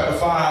Ephesians chapter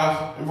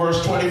 5, in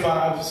verse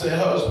 25, he said,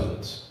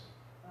 husbands,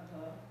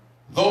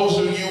 those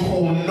of you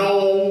who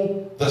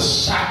know the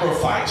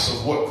sacrifice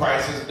of what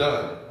Christ has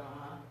done,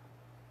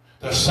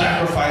 the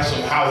sacrifice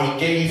of how he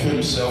gave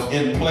himself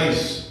in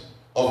place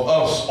of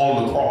us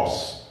on the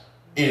cross,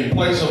 in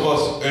place of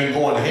us and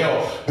going to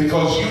hell,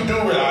 because you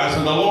do realize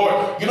in the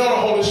Lord, you know, the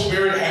Holy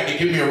Spirit had to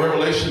give me a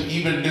revelation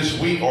even this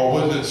week, or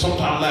was it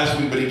sometime last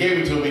week, but he gave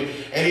it to me,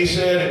 and he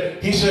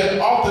said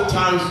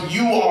oftentimes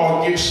you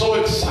all get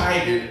so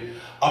excited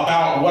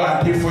about what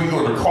I did for you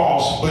on the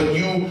cross, but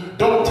you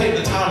don't take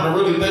the time to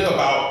really think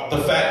about the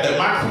fact that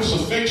my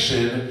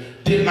crucifixion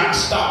did not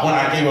stop when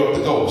I gave up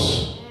the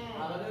ghost.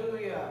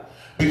 Hallelujah.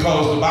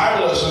 Because the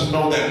Bible lets us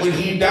know that when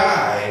he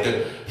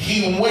died,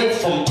 he went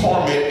from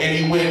torment and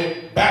he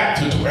went back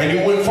to torment, and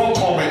he went from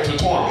torment to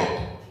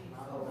torment.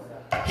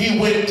 He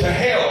went to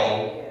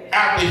hell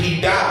after he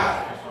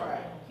died.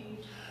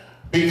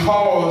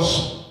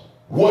 Because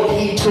what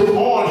he took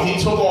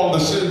on the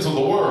sins of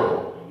the world.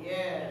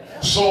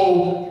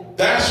 So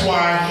that's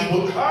why he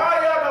would.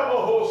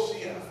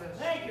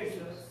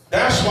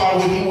 That's why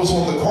when he was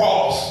on the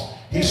cross,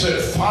 he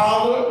said,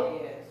 Father,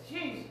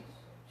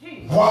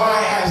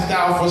 why hast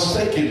thou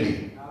forsaken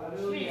me?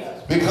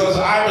 Because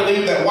I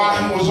believe that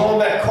while he was on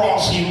that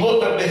cross, he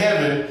looked up to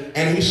heaven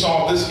and he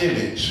saw this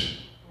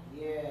image.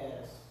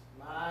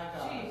 My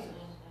God.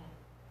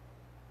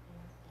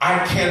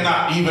 I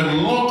cannot even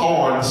look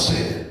on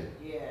sin,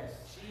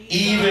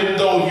 even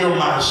though you're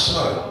my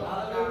son.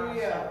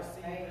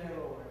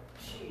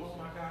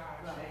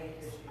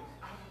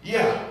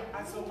 Yeah.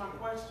 So my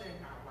question,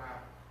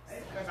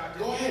 because I just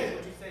go ahead.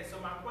 What you said. So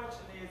my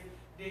question is,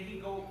 did he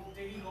go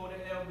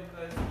to hell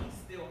because he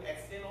still had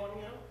sin on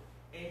him,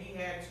 and he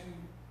had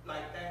to,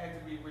 like, that had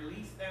to be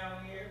released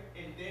down here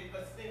and then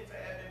ascend to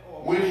heaven?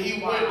 Or when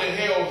he went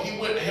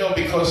to hell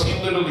because he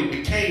literally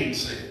became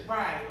sin.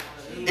 Right.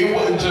 It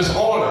wasn't just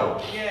on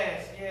him.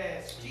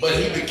 Yes. But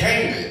he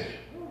became it.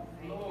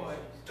 Lord.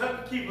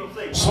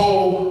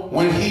 So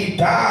when he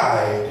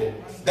died,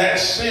 that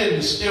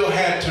sin still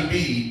had to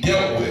be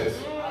dealt with.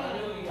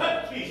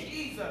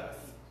 Jesus.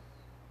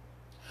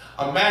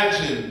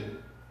 Imagine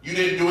you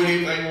didn't do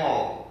anything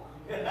wrong,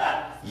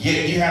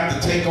 yet you have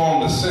to take on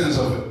the sins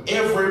of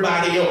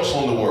everybody else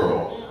on the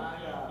world.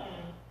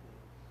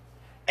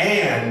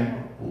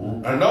 And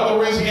another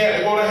reason he had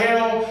to go to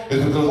hell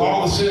is because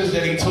all the sins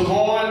that he took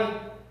on,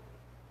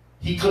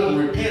 he couldn't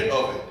repent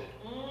of it.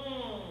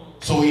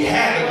 So he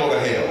had to go to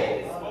hell.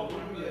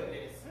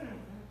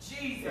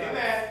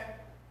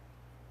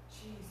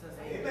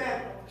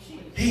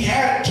 He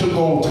had to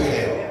go to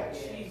hell.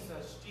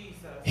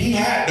 He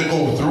had to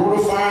go through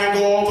the fire and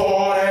go through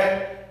all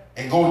that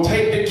and go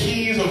take the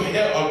keys of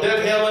hell, of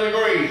death, hell, and the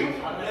grave.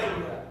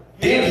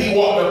 Then he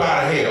walked up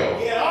out of hell.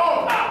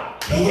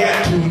 He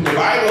had to, the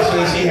Bible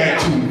says he had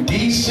to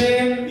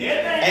descend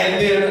and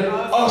then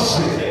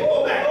ascend.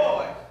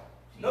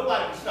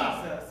 Nobody can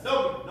stop us.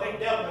 No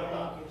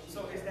devil.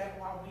 So is that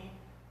why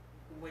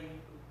when you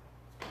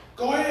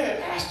go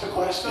ahead, ask the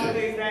question. So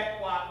is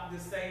that why the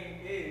saying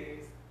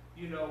is,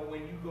 you know,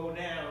 when you go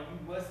down, you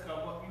must come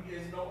up.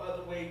 There's no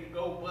other way to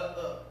go but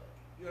up.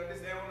 You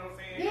understand what I'm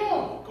saying?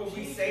 Yeah. Because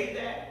we say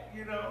that,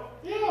 you know?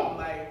 Yeah.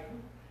 Like,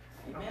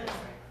 I'm just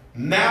saying.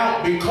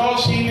 Now,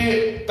 because he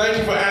did, thank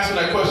you for asking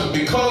that question.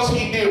 Because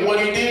he did what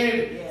he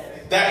did,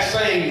 that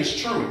saying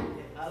is true.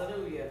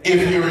 Hallelujah.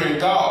 If you're in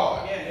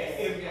God.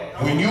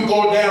 When you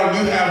go down,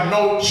 you have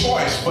no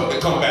choice but to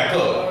come back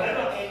up.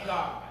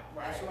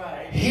 That's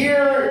right.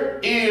 Here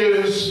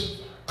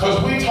is,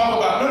 because we talk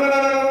about,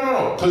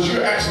 no, because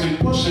you're actually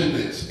pushing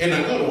this in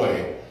a good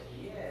way.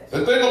 Yes.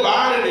 The thing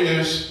about it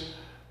is,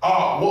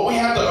 what we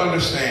have to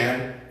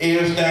understand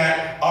is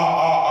that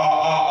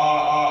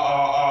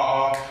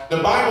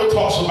the Bible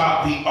talks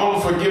about the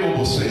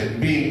unforgivable sin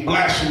being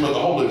blasphemy of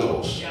the Holy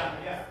Ghost.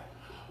 Yeah.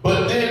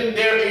 But then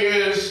there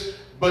is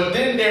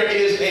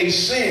a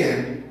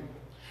sin.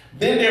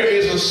 Then there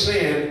is a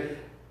sin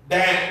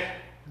that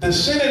the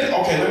sin.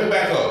 Okay, let me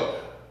back up.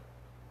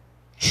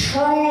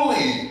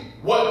 Truly,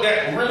 what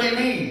that really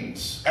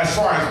means, as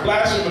far as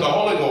blasphemy of the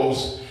Holy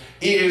Ghost,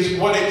 is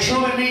what it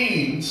truly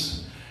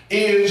means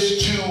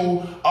is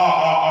to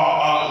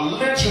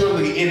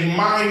literally in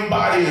mind,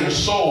 body, and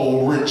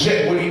soul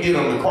reject what he did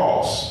on the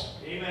cross.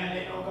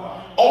 Amen.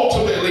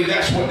 Ultimately,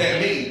 that's what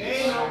that means.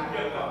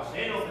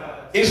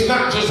 It's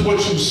not just what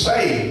you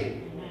say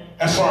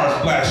as far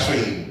as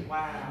blasphemy,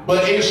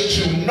 but it's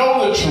to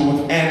know the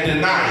truth and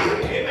deny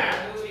it.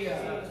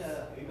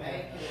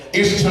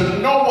 It's to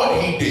know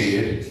what he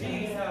did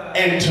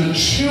and to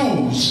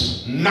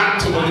choose not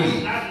to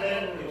believe.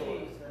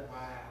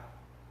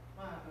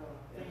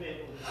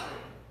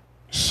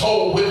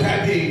 So with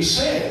that being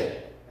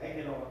said,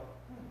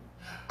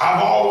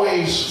 I've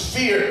always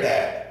feared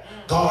that.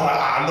 God,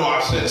 I know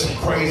I've said some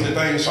crazy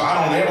things, so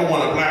I don't ever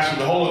want to blaspheme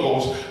the Holy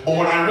Ghost. But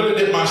when I really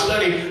did my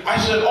study, I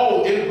said,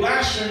 in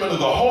blasphemy of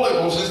the Holy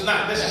Ghost, it's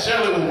not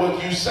necessarily with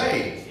what you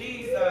say.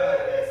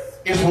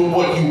 It's with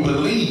what you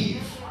believe.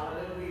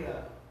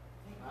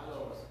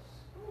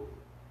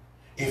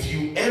 If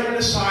you ever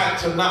decide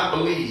to not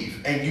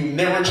believe and you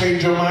never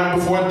change your mind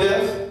before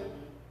death,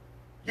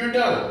 you're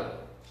done.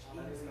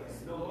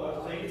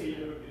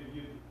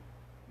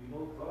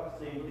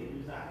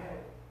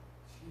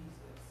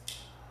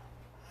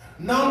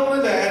 Not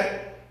only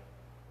that,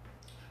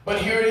 but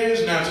here it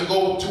is now to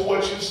go to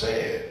what you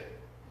said.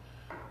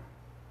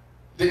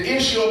 The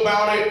issue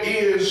about it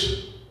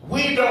is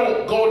we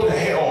don't go to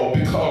hell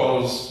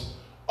because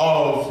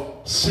of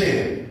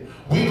sin.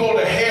 We go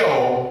to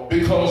hell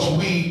because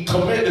we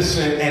commit the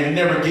sin and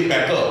never get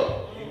back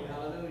up.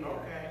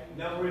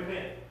 Never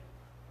repent.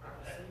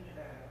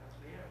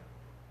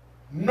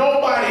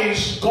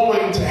 Nobody's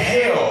going to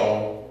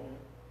hell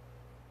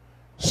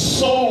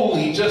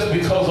solely just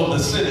because of the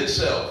sin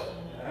itself.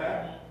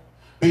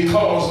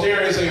 Because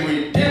there is a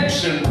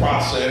redemption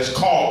process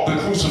called the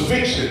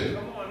crucifixion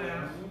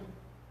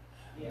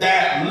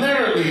that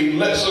literally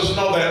lets us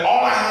know that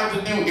all I have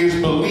to do is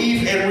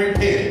believe and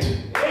repent.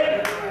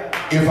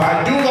 If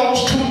I do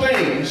those two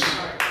things,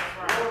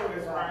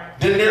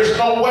 then there's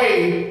no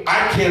way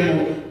I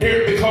can,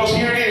 because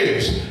here it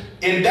is.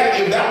 If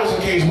that was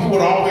the case, we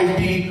would always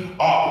be,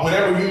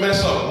 whenever you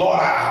mess up, Lord,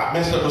 I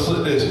messed up and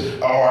slipped this,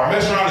 or I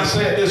messed around and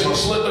said this, or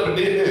slipped up and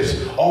did this.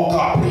 Oh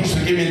God, please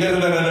forgive me.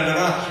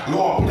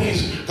 Lord,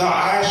 please, God,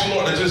 I ask you,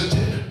 Lord, to just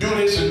do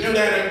this and do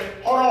that. And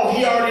hold on,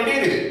 he already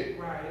did it.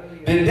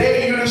 The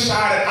day you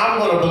decided, I'm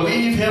going to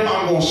believe him,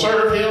 I'm going to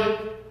serve him,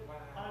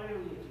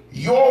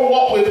 your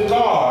walk with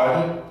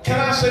God, can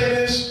I say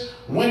this?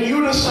 When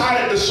you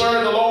decided to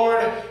serve the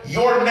Lord,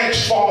 your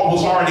next fall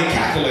was already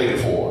calculated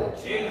for.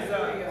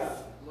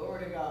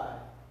 Glory to God.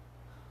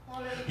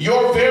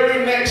 Your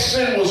very next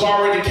sin was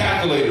already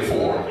calculated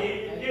for.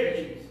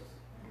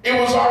 It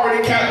was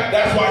already calculated.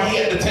 That's why he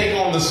had to take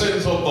on the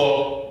sins of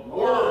the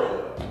world.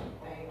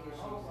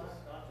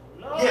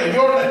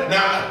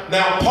 Yeah,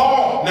 now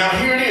Paul,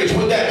 here it is.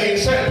 With that being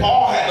said,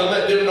 Paul had to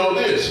let them know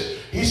this.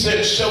 He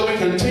said, shall we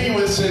continue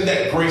in sin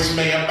that grace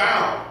may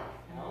abound?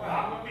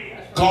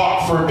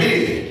 God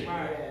forbid.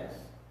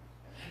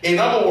 In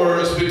other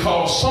words,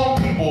 because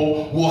some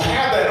people will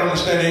have that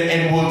understanding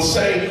and will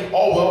say,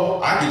 oh,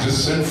 well, I can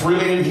just sin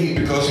freely in heat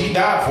because he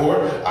died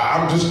for it.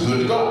 I'm just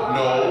good to go.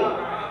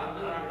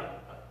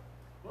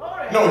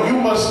 No, you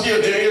must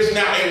still, there is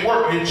now a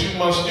work that you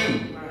must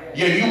do.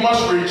 Yeah, you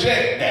must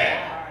reject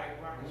that.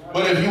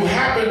 But if you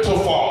happen to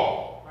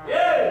fall,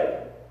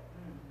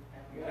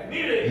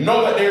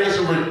 know that there is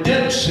a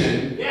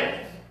redemption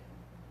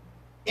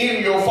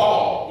in your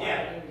fall.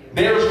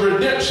 There's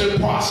redemption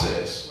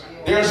process.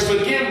 There's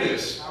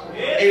forgiveness.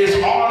 It is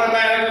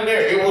automatically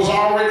there. It was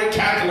already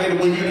calculated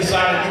when you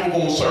decided you were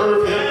going to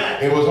serve him.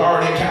 It was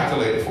already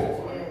calculated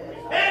for.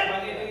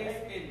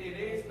 It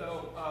is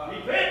though.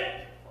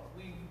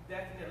 We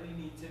definitely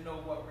need to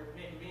know what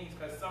repent means,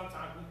 because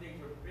sometimes we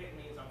think repent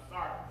means I'm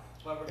sorry,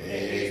 but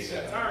repent means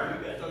to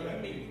turn. So you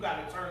mean you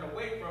got to turn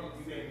away from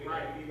sin,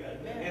 right?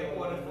 In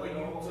order for you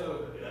to,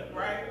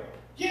 right?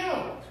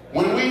 Yeah.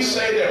 When we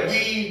say that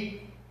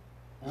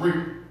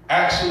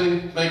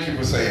actually, thank you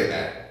for saying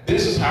that.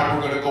 This is how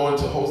we're going to go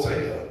into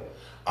Hosea.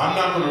 I'm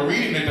not going to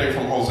read anything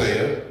from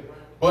Hosea,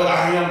 but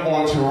I am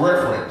going to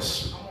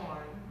reference.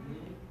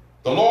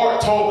 The Lord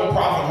told the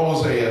prophet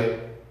Hosea,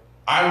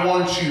 I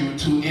want you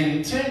to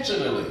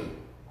intentionally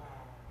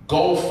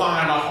go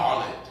find a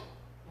harlot.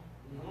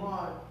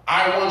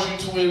 I want you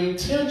to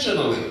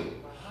intentionally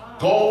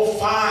go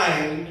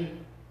find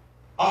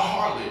a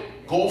harlot.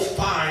 Go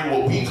find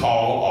what we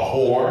call a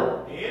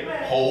whore,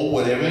 hoe,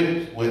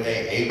 whatever, with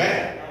a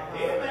amen.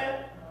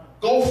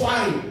 Go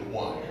find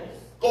one.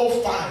 Go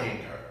find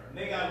her.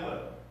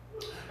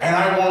 And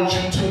I want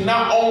you to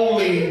not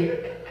only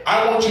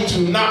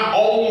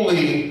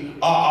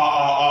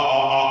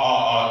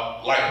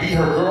like be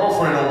her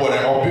girlfriend or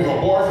whatever, or be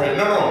her boyfriend.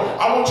 No.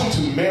 I want you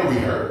to marry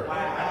her.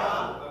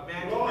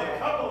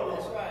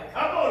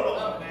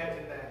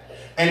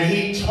 And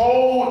he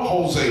told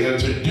Hosea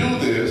to do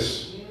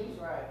this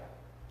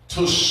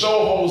to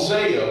show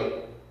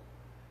Hosea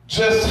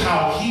just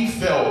how he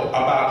felt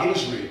about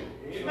Israel.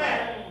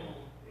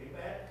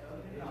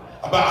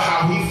 About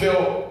how he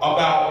felt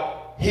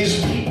about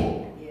his people.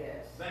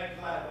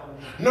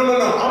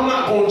 No. I'm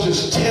not going to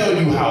just tell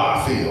you how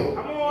I feel.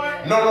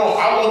 No.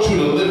 I want you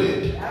to live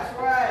it. That's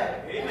right.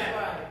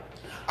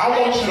 I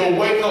want you to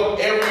wake up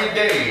every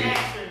day.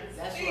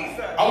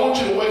 I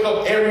want you to wake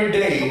up every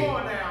day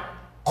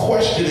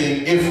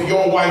questioning if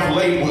your wife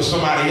laid with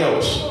somebody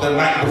else the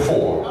night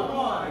before.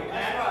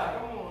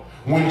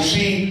 When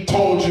she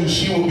told you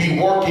she would be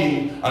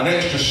working an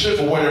extra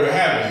shift or whatever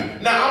have you.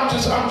 Now I'm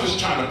just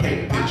trying to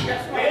paint a picture.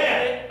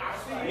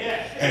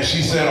 And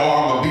she said, "Oh,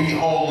 I'm gonna be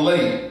home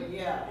late."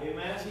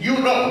 You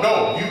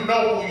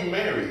know who you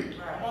married.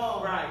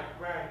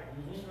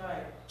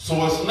 Right.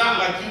 So it's not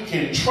like you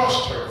can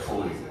trust her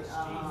for real.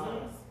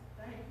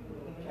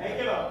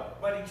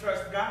 But he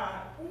trusts God.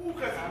 Ooh,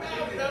 because he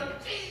married him.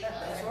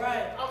 That's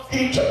right.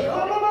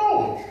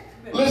 No.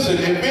 Listen,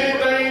 if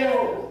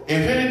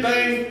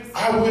anything,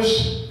 I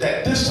wish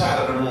that this side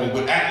of the room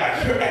would act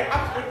like you're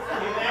acting.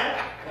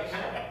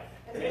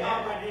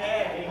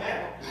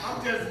 I'm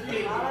just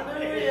kidding.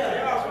 Hallelujah.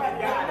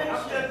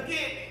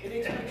 I'm just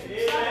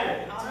kidding.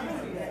 Hallelujah.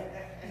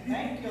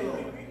 Thank you,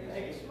 Lord.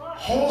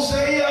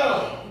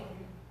 Hosea,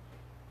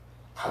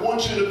 I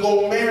want you to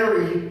go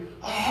marry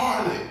a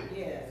harlot.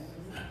 Yes.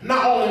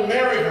 Not only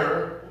marry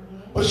her,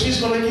 but she's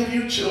going to give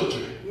you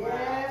children.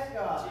 Yes,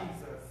 God.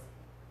 Jesus.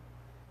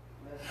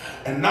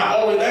 And not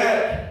only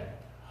that,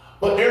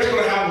 but there's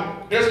going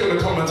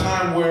to come a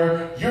time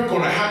where you're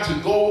going to have to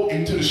go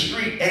into the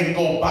street and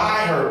go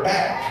buy her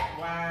back.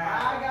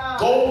 Wow.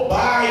 Go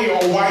buy your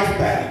wife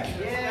back.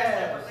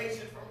 Yes.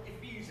 Revelation from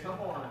Ephesians. Come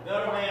on.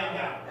 Another man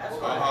got it. That's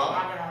Uh-huh.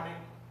 right.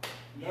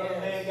 Another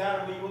man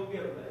got to be what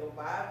giver. Go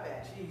buy it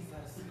back. Jesus.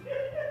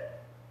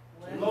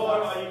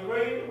 Lord, are you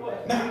crazy?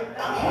 What? Now,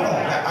 hold on. I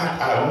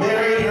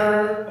married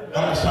her.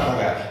 How much time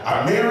I got? I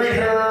married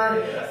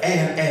her,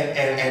 and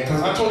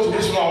because I told you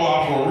this is all I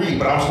was going to read,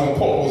 but I was going to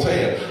quote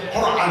Hosea.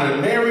 Hold on, I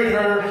done married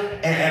her,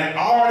 and I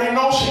already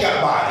know she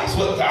got bodies.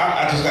 Look,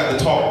 I just got to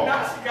talk.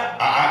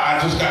 I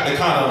just got to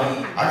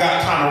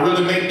kind of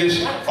really make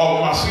this.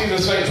 Oh, my season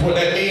saints, what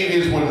that means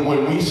is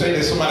when we say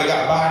that somebody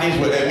got bodies,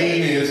 what that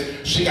means is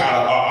she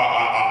got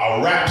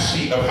a rap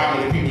sheet of how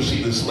many people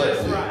she done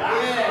slept with.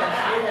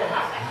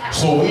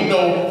 So we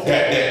know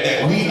that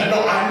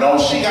I know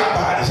she got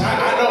bodies.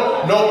 I know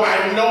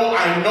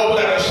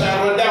without a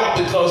shadow of a doubt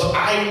because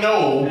I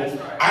know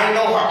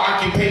her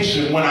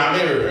occupation when I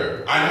married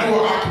her. I knew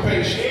her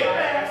occupation.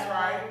 That's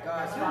right.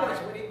 God knew us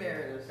when he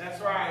married us. That's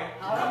right.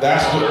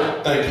 That's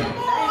good. Thank you.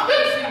 Thank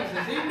you,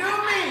 Jesus. He knew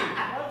me.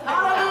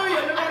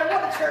 Hallelujah. No matter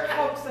what the church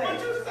folks say.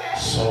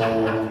 So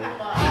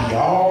he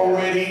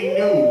already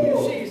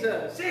knew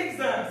Jesus.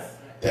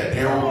 that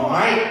there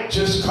might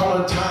just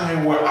come a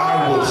time where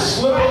I would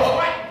slip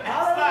up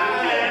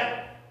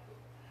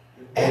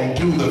and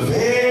do the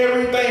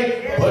very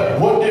thing. But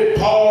what did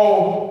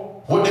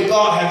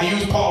God have to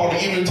use Paul to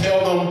even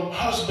tell them?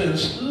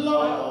 Husbands,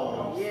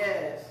 love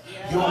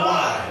your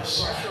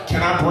wives.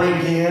 Can I bring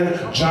in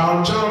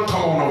John? John,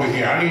 come on over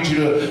here. I need you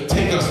to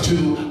take us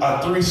to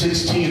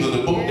 3:16 of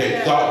the book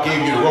that God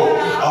gave you to wrote.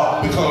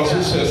 Because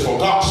it says, for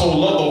God so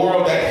loved the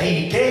world that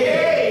he gave.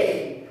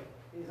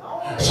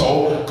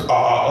 So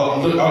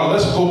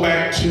let's go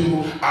back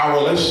to our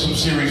relationship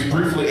series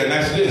briefly, and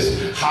that's this.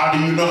 How do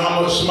you know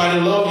how much somebody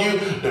loves you?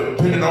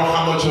 Depending on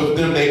how much of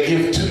them they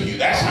give to you.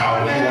 That's how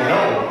you will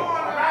know.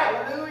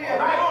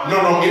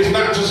 No, it's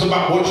not just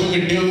about what you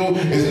can do.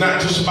 It's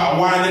not just about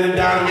whining and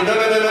dining. No.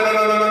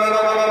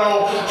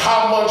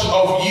 How much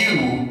of you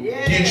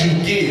did you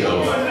give?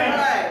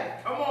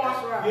 Come on.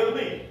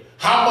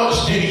 How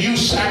much did you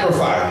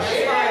sacrifice?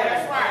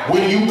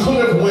 When you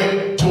could have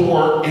went to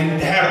work and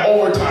had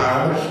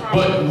overtime,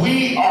 but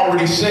we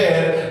already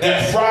said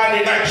that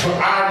Friday nights were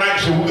our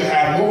nights, so we would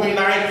have movie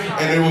night,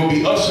 and it would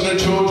be us and the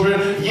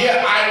children.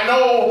 Yeah, I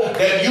know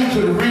that you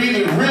could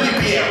really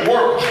be at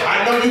work.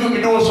 I know you could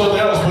be doing something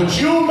else, but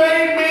you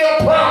made me a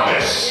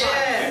promise.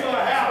 We're going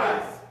to have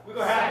it. We're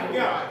going to have it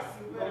together.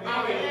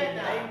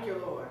 Thank you,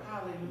 Lord.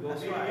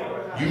 That's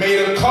right. You made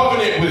a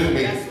covenant with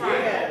me. That's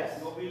right.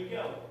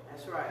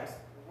 That's right.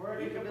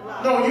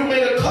 No, you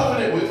made a covenant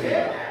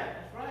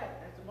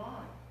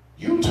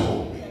You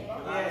told me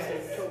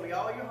Yes, told me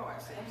all your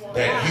heart.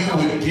 that you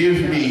would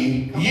give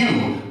me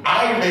you.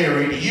 I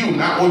married you,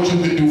 not what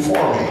you could do for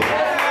me.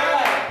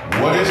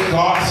 What is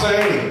God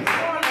saying?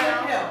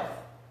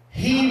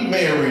 He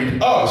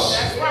married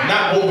us,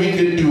 not what we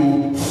could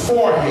do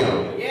for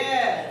him.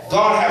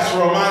 God has to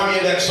remind me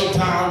of that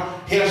sometimes.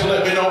 He has to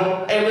let me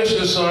know, hey,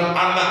 listen, son,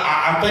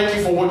 I thank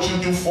you for what you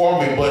do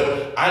for me,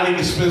 but I need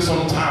to spend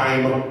some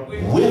time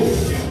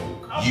with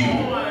you.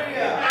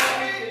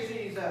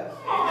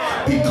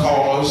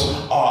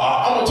 Because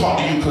I'm gonna talk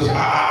to you because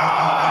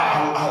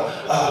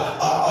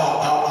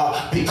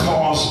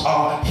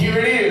here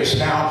it is.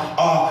 Now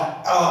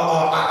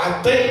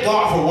I thank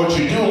God for what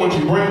you do, what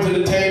you bring to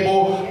the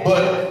table,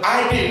 but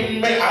I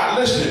didn't make.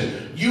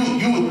 Listen,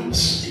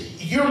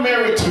 you're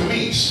married to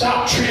me.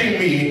 Stop treating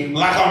me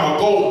like I'm a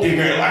gold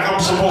digger, like I'm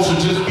supposed to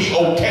just be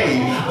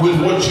okay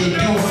with what you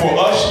do for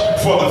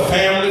us, for the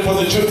family, for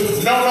the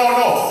children.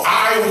 No.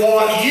 I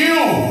want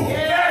you.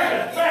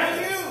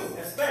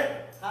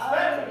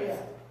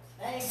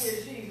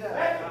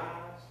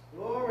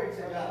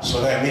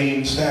 So that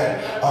means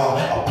that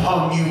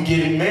upon you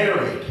getting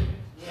married,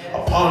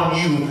 upon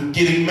you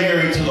getting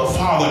married to the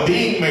Father,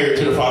 being married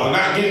to the Father,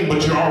 not getting,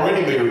 but you're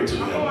already married to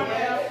Him.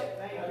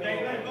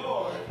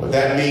 What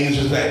that means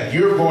is that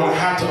you're going to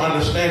have to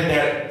understand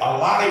that a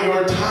lot of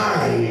your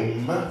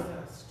time,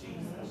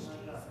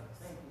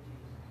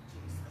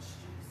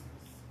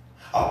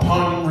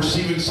 upon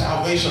receiving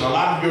salvation, a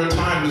lot of your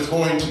time is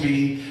going to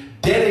be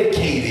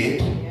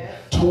dedicated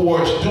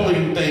towards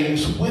doing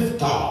things with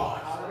God.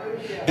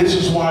 This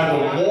is why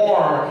the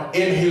more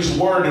in His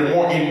Word and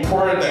more in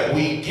prayer that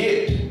we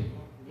get,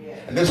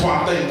 and that's why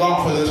I thank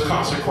God for this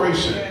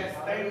consecration,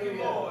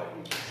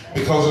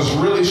 because it's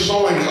really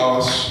showing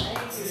us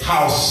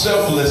how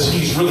selfless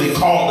He's really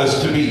called us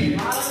to be.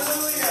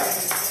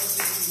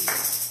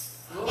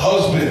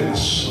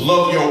 Husbands,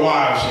 love your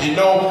wives.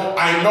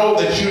 I know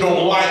that you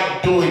don't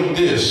like doing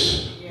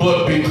this,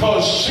 but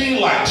because she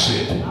likes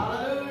it,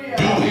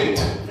 do it.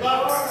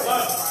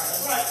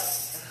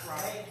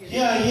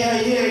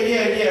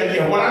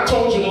 Yeah. When I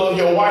told you to love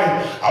your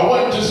wife, I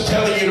wasn't just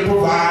telling you to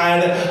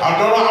provide.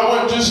 I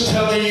wasn't just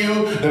telling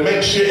you to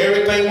make sure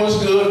everything was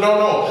good.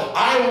 No.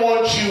 I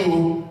want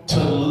you to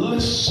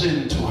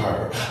listen to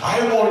her.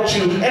 I want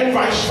you, and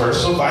vice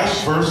versa.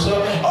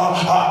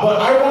 But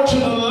I want you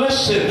to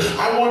listen.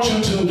 I want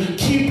you to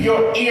keep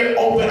your ear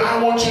open.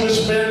 I want you to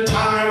spend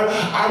time.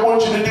 I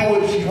want you to do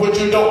what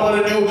you don't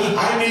want to do.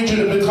 I need you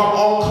to become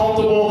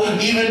uncomfortable,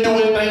 even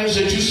doing things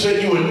that you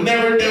said you would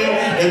never do,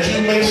 that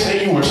you may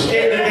say you were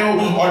scared to do,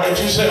 or that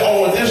you said,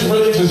 oh, this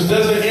really just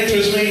doesn't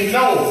interest me.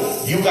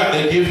 No, you got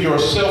to give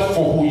yourself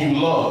for who you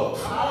love.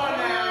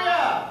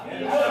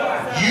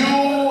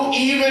 You,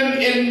 even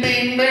in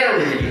being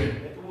married,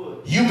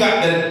 you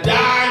got to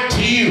die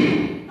to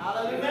you.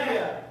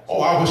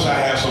 Oh, I wish I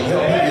had some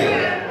help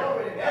here.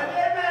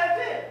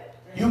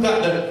 You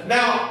got to.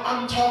 Now,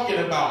 I'm talking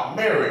about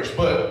marriage,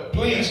 but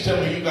please tell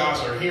me you guys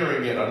are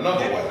hearing it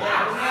another way.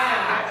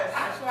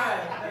 That's right.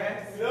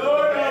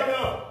 No.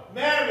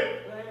 Married.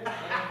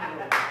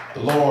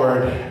 The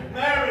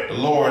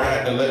Lord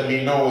had to let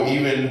me know,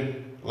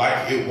 even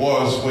like it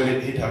was when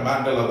it hit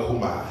Mandala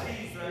Kumai.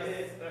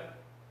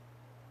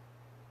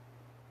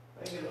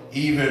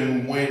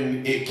 Even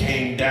when it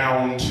came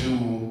down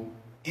to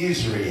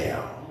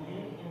Israel,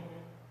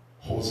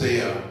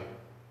 Hosea,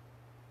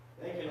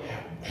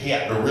 he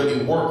had to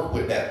really work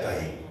with that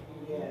thing.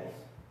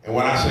 And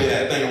when I say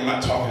that thing, I'm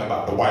not talking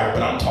about the wife,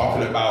 but I'm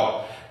talking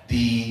about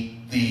the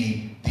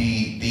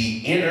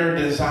inner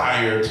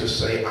desire to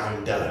say,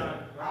 I'm done.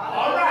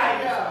 All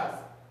right.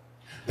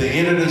 The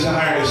inner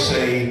desire to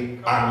say,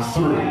 I'm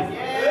through.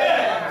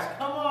 Yes.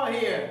 Come on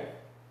here.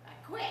 I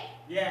quit.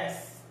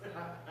 Yes.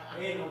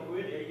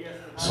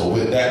 So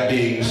with that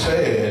being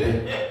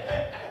said,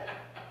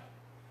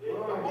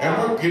 and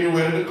we're getting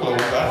ready to close,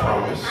 I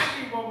promise.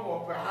 I need one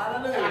more, bro.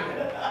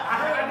 Hallelujah.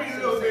 I need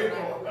a little bit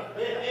more. What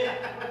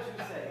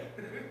you say?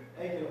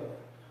 Thank you.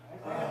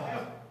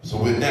 So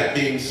with that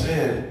being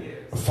said,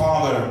 the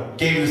Father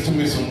gave this to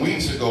me some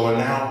weeks ago, and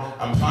now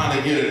I'm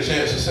finally getting a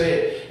chance to say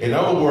it. In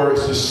other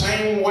words, the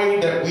same way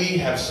that we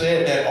have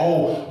said that,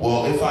 oh,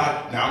 well,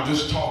 I'm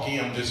just talking,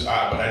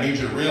 but I need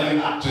you to really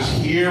just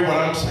hear what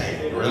I'm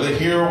saying. Really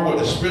hear what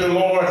the Spirit of the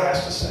Lord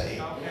has to say.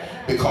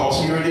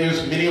 Because here it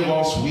is, many of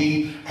us,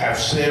 we have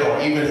said or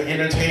even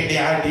entertained the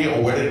idea,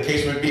 or whatever the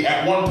case may be.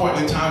 At one point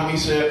in time, we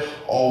said,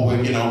 oh, well,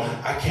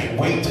 I can't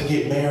wait to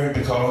get married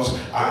because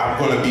I'm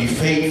going to be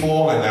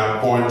faithful, and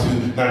I'm going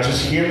to, now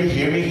just hear me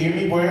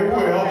very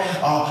well.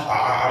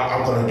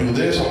 I'm going to do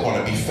this. I'm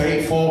going to be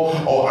faithful.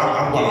 Oh,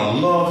 I'm going to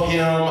love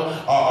him.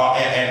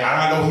 And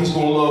I know he's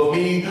going to love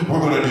me. We're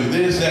going to do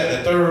this, that,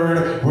 the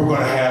third. We're going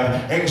to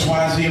have X,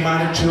 Y, Z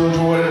amount of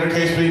children, whatever the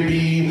case may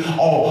be.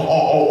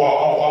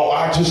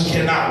 I just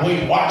cannot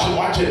wait.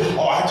 Watch it.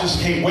 Oh, I just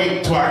can't wait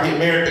until I get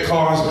married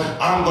because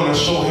I'm going to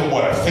show him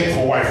what a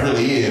faithful wife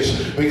really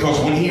is. Because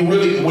when he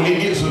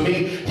gets with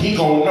me, he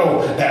going to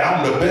know that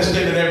I'm the best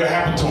thing that ever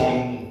happened to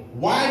him.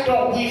 Why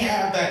don't we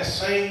have that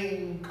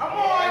same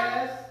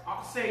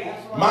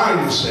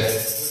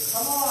mindset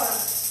Come on.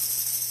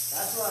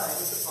 That's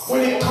right.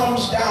 when it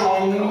comes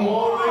down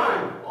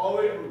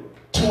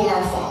to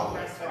our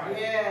Father.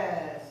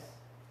 Yes.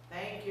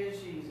 Thank you,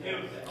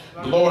 Jesus.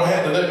 The Lord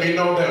had to let me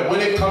know that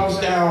when it comes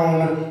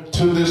down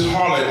to this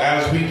harlot,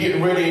 as we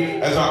get ready,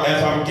 as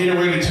I'm getting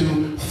ready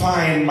to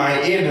find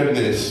my end in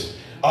this,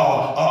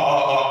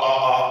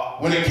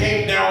 when it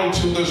came down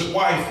to this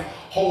wife,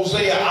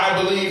 Hosea,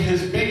 I believe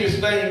his biggest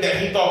thing that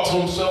he thought to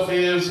himself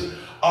is,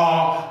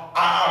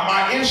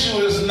 my issue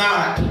is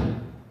not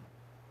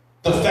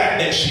the fact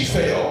that she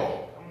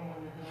fell,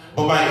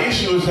 but my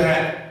issue is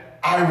that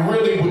I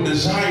really would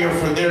desire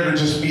for there to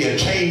just be a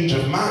change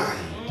of mind.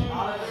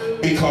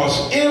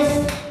 Because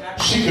if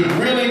she could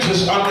really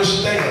just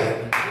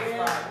understand,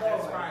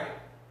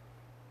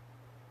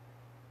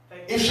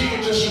 if she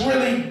could just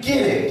really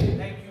get it,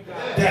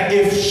 that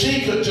if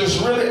she could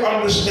just really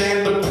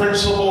understand the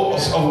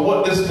principles of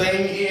what this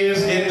thing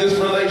is in this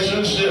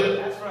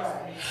relationship,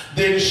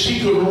 then she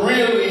could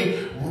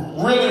really,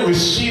 really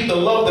receive the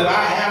love that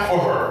I have for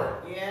her.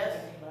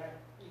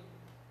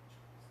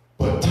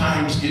 But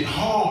times get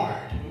hard.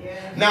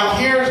 Now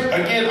here's,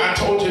 again, I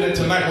told you that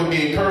tonight would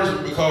be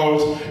encouragement,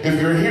 because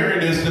if you're hearing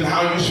this, then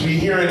how you should be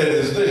hearing it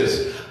is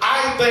this.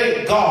 I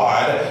thank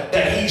God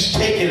that he's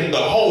taken the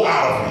whole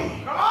out of me.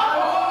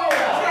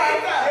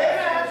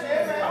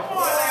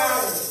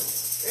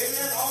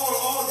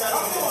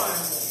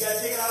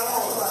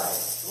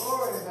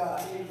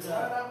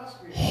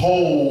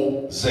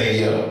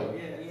 Hosea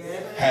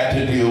had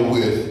to deal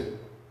with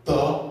the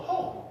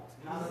whole.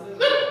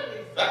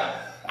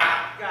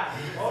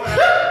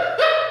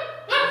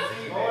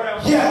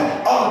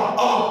 Yeah,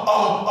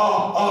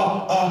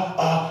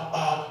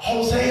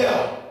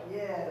 Hosea.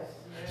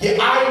 Yeah,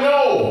 I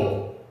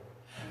know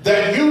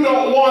that you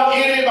don't want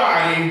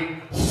anybody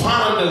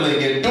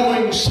fondling and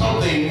doing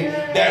something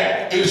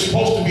that is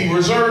supposed to be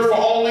reserved for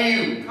only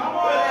you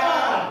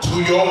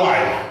to your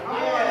wife.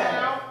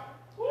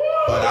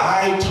 But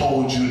I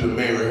told you to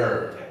marry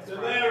her.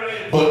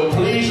 But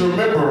please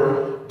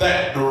remember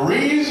that the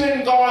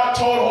reason God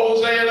told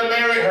Hosea to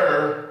marry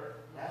her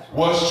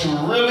was to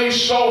really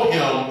show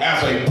him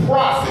as a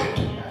prophet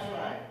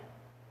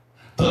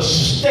the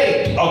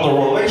state of the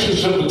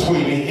relationship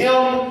between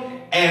him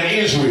and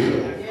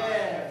Israel,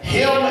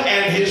 him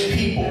and his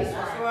people.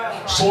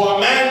 So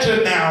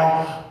imagine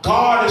now,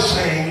 God is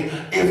saying,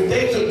 if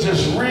they could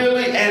just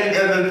really,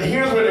 and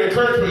here's where the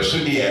encouragement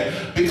should be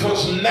at,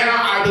 because now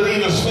I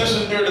believe,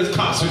 especially during this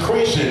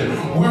consecration,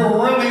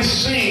 we're really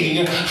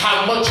seeing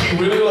how much he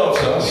really loves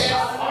us.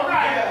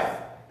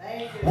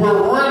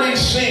 We're really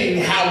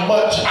seeing how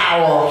much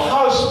our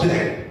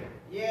husband,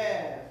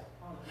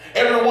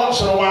 every once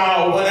in a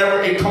while,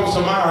 whenever it comes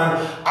to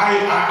mind,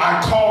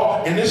 I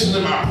call, and this is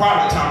in my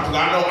private time, because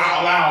I know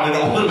out loud it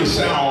don't really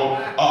sound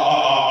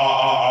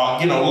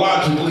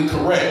logically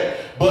correct.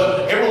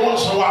 But every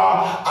once in a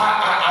while,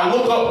 I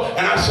look up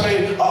and I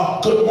say,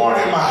 good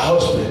morning, my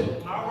husband.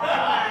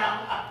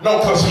 No,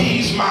 because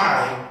he's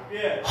my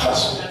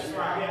husband.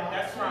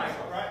 That's right.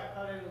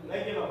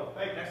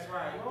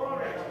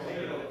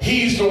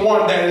 He's the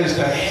one that is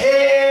the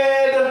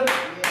head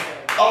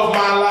of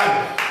my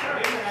life.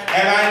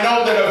 And I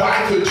know that if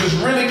I could just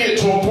really get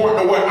to a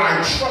point where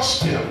I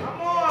trust him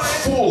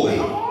fully,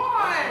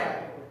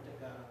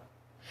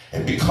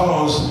 and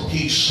because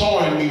he's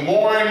showing me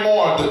more and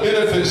more the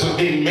benefits of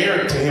being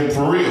married to him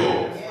for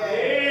real.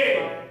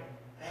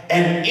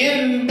 And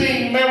in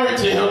being married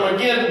to him,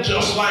 again,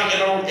 just like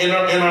in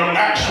an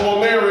actual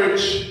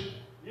marriage,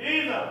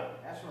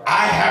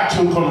 I have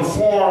to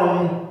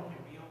conform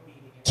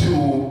to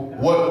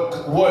what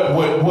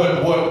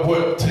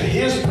to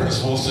his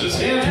principles, to his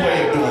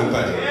way of doing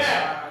things.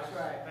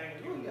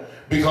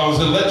 Because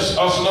it lets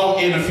us know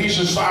in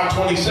Ephesians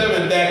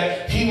 5:27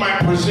 that he might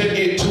present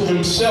it to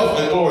himself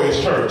a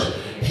glorious church.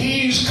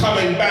 He's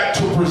coming back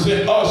to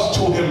present us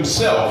to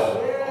himself.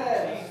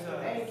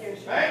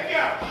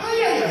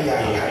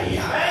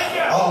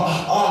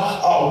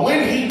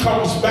 When he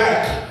comes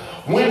back,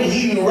 when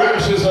he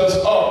raptures us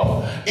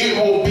up, it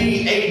will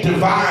be a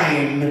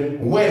divine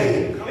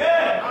wedding.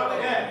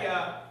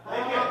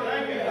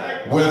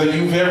 Whether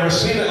you've ever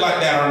seen it like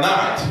that or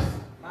not.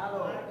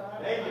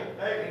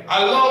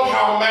 I love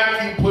how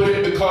Matthew put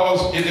it,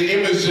 because the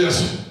image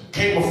just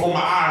came before my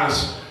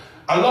eyes.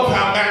 I love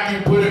how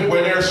Matthew put it,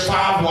 where there's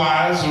 5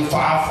 wise and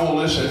 5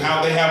 foolish, and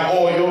how they have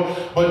oil,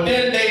 but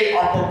then they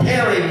are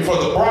preparing for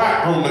the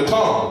bridegroom to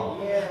come.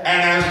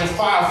 And as the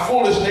 5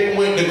 foolish, they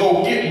went to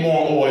go get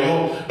more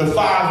oil. The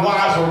 5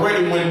 wise were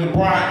ready when the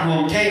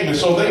bridegroom came, and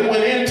so they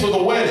went into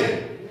the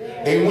wedding.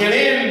 They went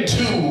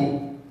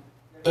into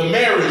the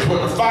marriage,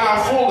 where the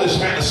 5 foolish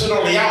had to sit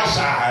on the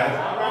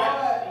outside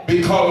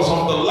because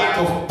of the lack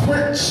of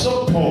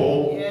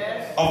principle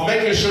of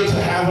making sure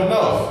to have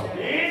enough.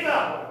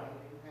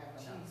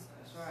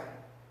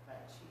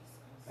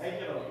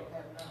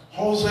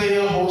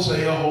 Hosea,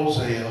 Hosea,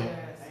 Hosea.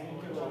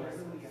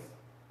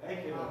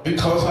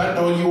 Because I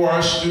know you are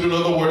a student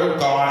of the Word of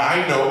God,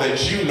 I know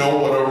that you know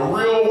what a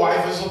real wife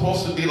wife is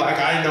supposed to be like.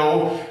 I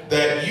know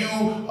that you,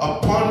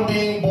 upon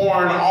being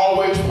born,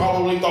 always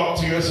probably thought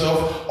to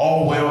yourself,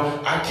 oh,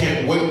 well, I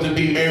can't wait to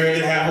be married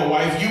and have a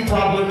wife. You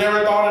probably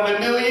never thought in a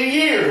million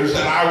years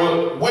that I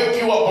would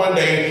wake you up one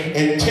day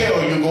and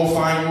tell you, go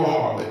find you a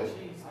harlot.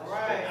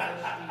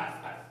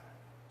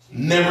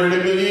 Never in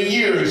a million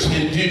years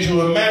did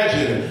you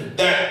imagine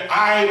that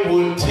I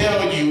would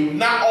tell you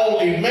not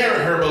only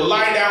marry her, but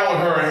lie down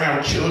with her and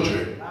have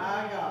children.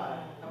 My God.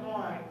 Come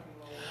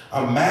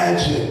on.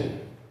 Imagine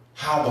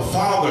how the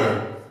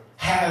Father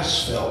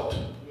has felt.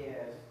 Yes.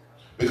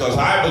 Because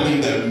I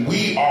believe that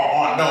we are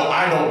on, no,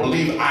 I don't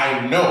believe,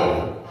 I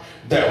know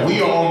that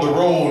we are on the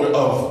road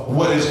of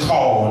what is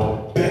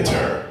called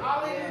better.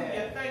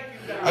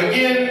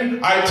 Again,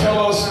 I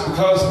tell us,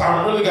 because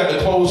I really got to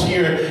close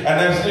here, and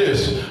that's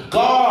this.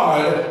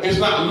 God is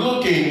not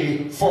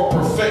looking for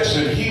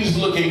perfection. He's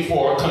looking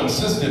for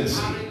consistency.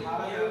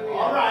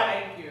 All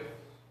right. Thank you.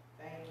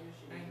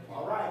 Thank you.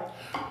 All right.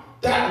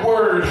 That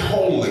word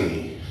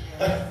holy,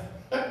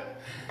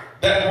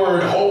 that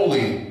word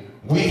holy,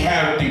 we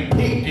have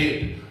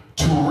depicted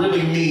to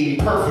really mean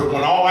perfect,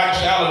 when all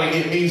actuality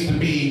it means to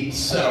be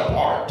set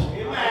apart.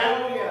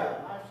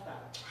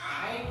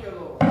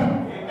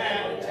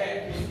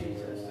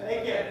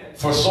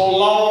 For so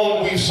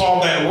long, we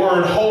saw that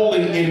word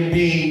holy in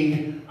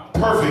being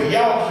perfect.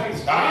 Y'all,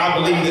 I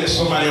believe that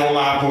somebody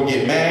online will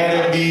get mad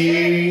at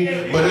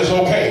me, but it's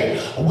okay.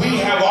 We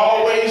have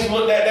always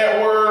looked at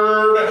that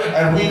word,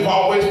 and we've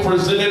always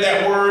presented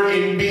that word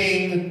in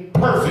being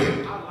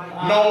perfect.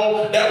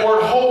 No, that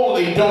word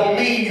holy don't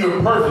mean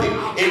you're perfect.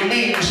 It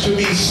means to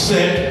be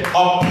set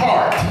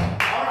apart.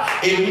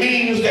 It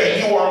means that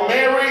you are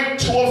married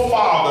to a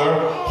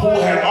father who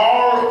had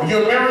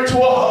you're married to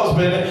a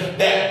husband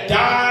that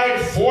died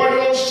for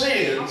your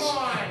sins,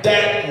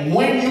 that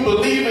when you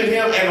believe in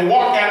him and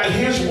walk after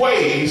his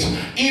ways,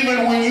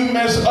 even when you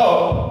mess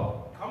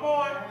up, come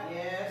on,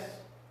 yes,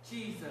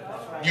 Jesus,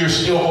 you're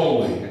still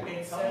holy.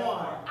 Come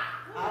on.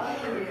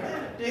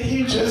 Did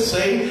he just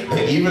say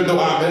that even though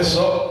I mess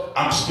up,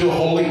 I'm still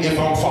holy if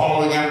I'm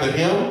following after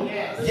him?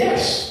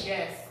 Yes.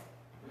 Yes.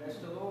 Bless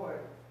the Lord.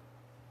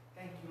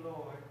 Thank you,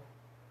 Lord.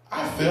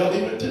 I failed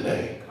even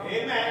today.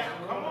 Amen.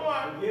 Come on.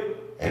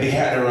 And he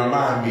had to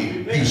remind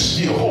me, you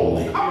still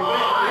holy.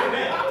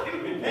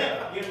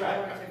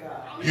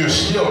 You're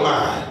still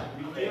mine.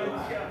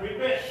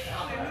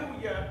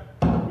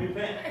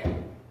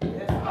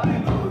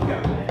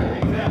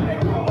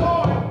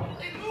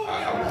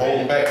 I'm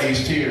holding back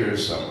these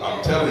tears.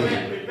 I'm telling you.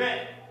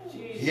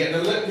 He had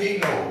to let me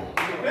know.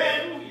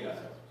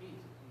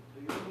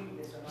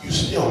 You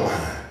still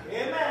mine.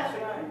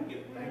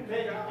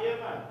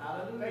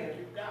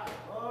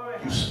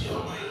 You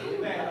still mine.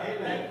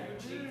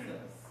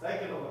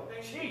 Thank you, Lord.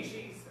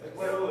 Jesus.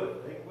 What a word.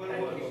 What a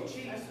word.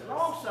 Jesus.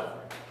 Long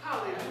suffering.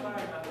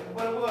 Hallelujah.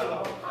 What a word,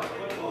 Lord.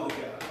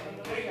 Hallelujah.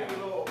 Thank you,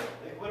 Lord.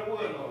 What a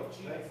word, Lord.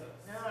 Jesus.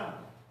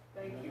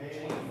 Thank you, Jesus.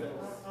 Hallelujah.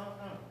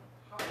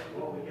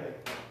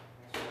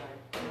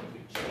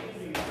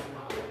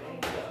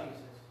 Thank you,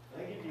 Jesus.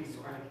 Thank you,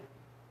 Jesus.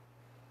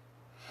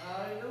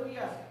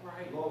 Hallelujah.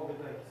 Right. Lord, we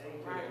thank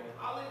you. Right.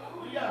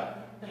 Hallelujah.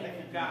 Thank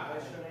you, God.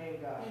 Bless your name,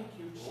 God. Thank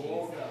you, Jesus. Thank you,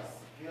 Lord.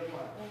 Still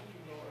mine.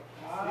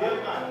 Still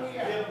mine.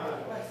 Still mine.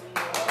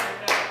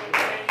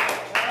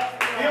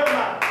 Still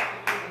mine.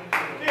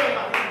 Still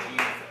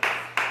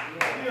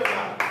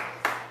mine.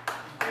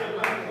 Still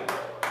mine.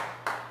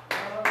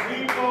 We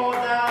fall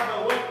down,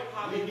 but what?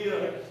 We get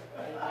up.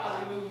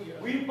 Hallelujah.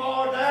 We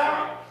fall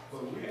down,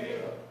 but we get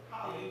up.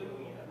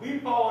 Hallelujah. We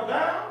fall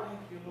down,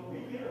 but we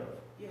get up.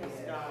 Yes,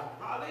 God.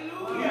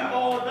 Hallelujah. We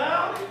fall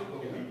down, but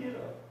we get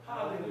up.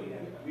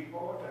 Hallelujah. We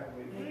fall down,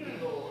 but we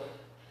get up.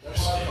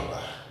 That's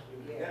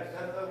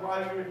why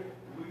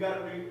we got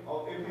to be,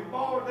 if we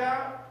fall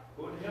down,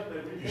 go to him and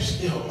repent. You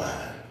still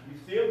mine. You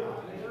still mine.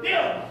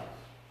 Still mine.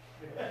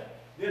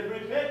 Just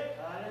repent.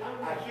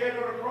 I shed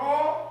on the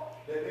cross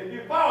that if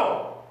you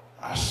fall,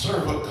 I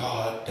serve a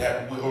God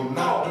that will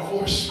not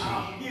divorce me.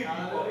 I'll give you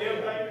for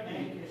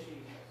everything you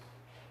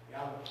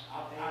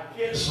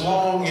did. As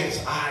long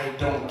as I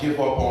don't give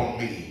up on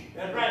me.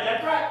 That's right.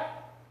 That's right.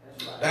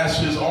 That's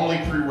his only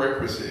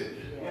prerequisite.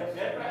 Yes,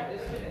 that's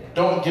right.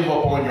 Don't give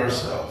up on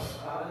yourself.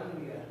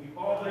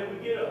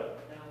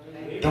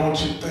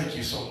 Don't you, thank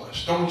you so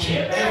much. Don't you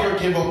ever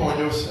give up on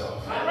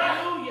yourself.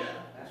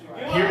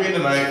 Hear me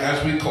tonight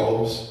as we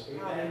close.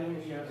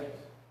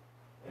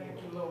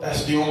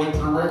 That's the only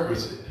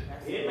prerequisite.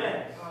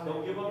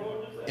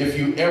 If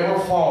you ever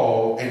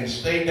fall and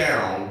stay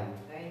down,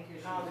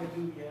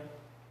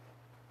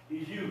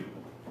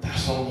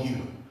 that's on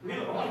you.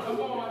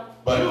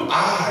 But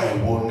I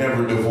will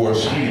never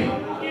divorce you.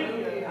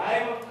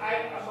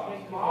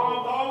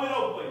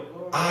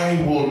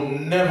 I will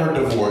never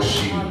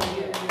divorce you.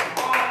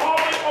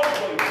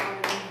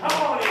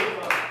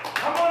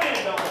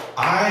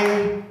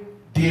 I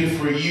did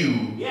for you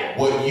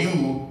what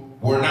you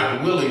were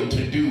not willing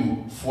to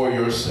do for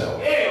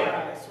yourself.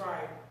 That's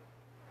right.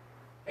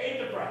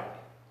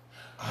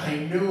 I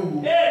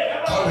knew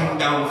coming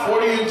down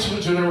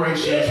 42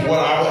 generations what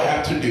I would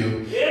have to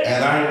do.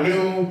 And I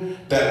knew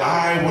that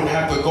I would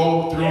have to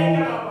go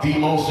through the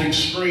most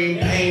extreme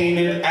pain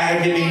and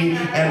agony.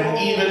 And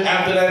even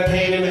after that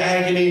pain and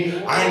agony,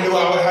 I knew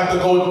I would have to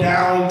go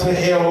down to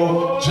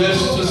hell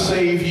just to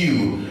save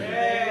you.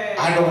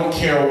 I don't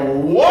care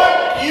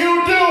what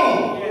you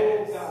do.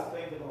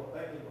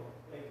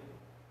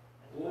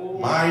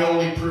 My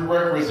only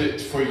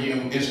prerequisite for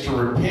you is to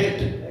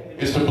repent,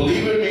 is to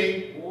believe in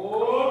me,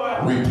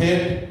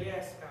 repent,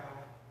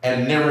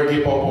 and never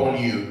give up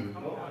on you.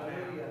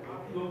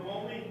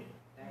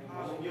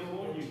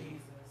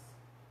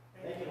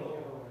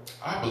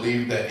 I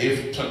believe that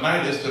if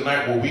tonight is the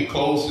night where we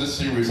close this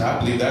series, I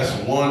believe that's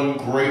one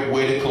great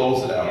way to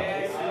close it out.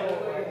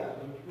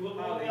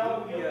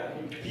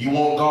 You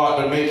want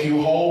God to make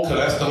you whole? Because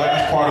that's the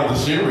last part of the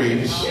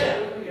series.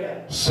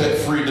 Set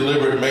free,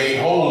 delivered, made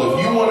whole.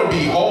 If you want to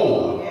be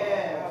whole,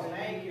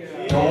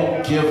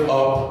 don't give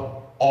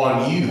up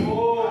on you.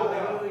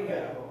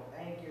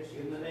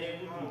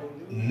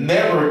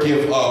 Never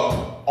give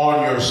up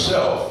on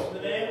yourself.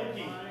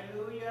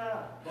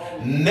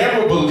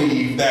 Never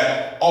believe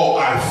that, oh,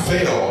 I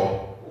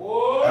fail,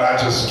 and I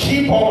just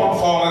keep on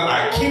falling,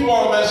 I keep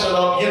on messing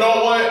up. You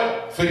know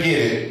what? Forget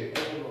it.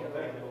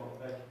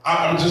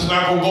 I'm just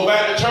not going to go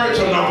back to church.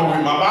 I'm not going to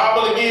read my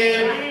Bible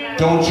again.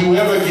 Don't you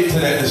ever get to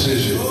that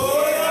decision.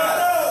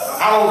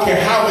 I don't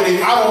care how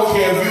many, I don't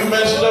care if you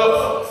messed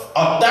up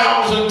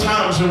 1,000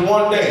 times in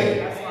one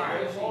day.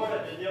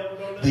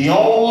 The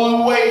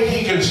only way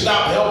he can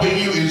stop helping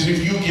you is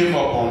if you give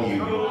up on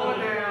you.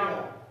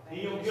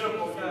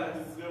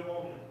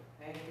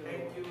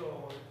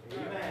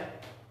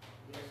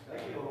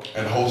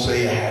 And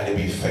Hosea had to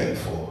be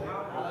faithful.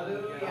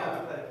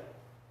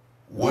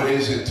 What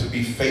is it to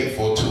be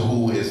faithful to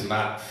who is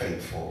not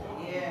faithful?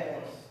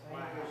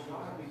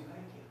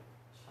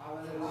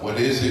 What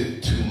is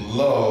it to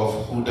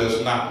love who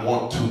does not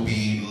want to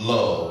be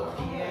loved?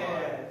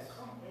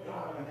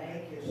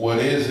 What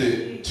is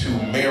it to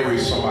marry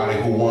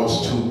somebody who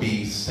wants to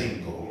be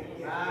single?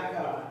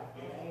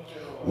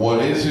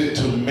 What is it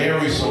to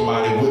marry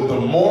somebody with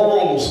the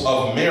morals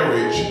of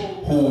marriage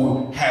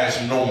who has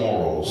no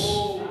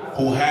morals?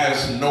 Who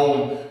has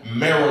no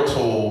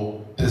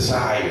marital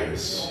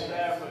desires,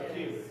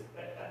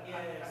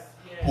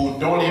 who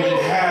don't even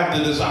have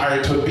the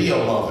desire to be a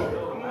mother.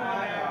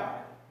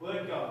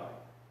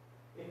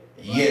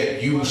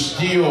 Yet you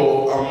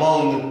still,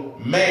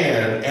 among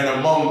man and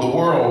among the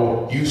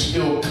world, you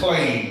still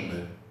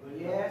claim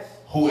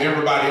who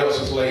everybody else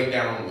is laid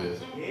down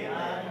with.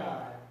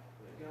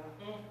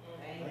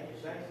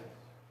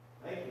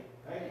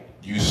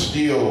 You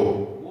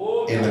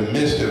still, in the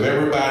midst of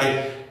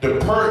everybody,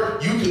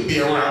 you could be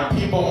around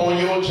people on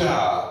your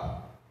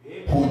job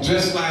who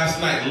just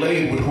last night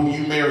laid with who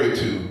you married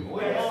to.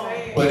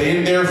 But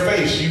in their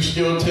face, you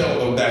still tell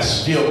them, that's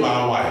still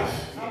my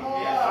wife.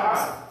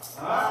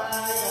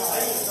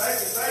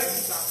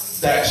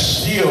 That's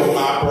still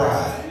my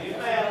bride.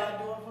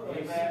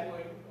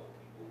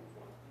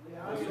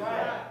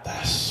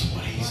 That's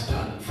what he's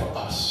done for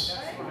us.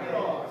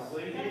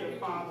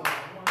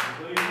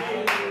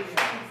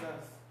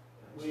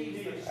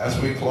 As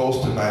we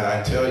close tonight,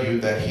 I tell you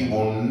that he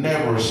will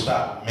never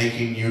stop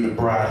making you the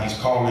bride he's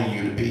calling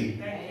you to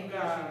be.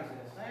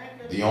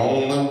 The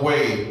only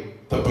way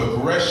the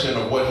progression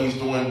of what he's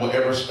doing will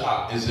ever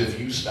stop is if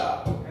you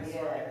stop,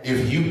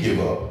 if you give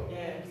up.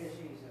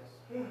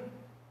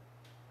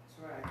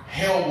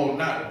 Hell will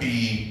not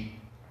be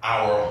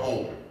our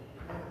home.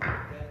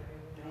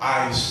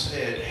 I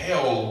said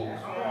hell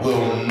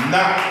will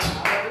not.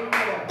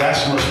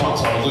 That's the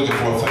response I was looking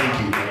for. Thank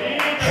you.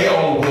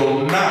 Hell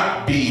will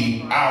not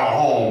be our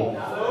home.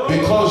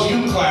 Because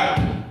you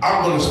clapped,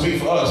 I'm going to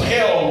speak for us.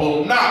 Hell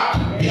will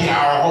not be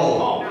our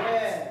home.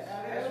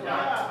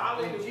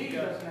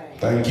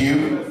 Thank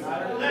you.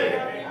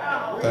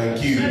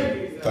 Thank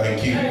you.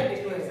 Thank you.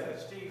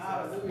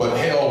 But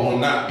hell will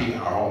not be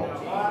our home.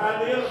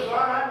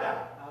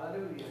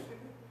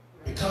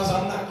 Because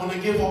I'm not going to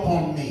give up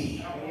on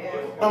me.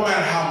 No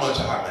matter how much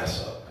I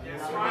mess up.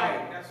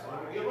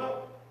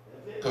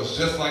 Because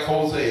just like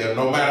Hosea,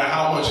 no matter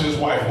how much his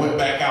wife went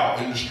back out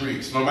in the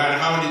streets, no matter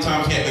how many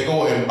times he had to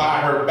go and buy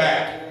her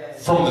back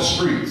from the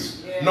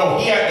streets. No,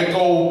 he had to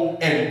go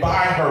and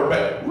buy her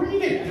back.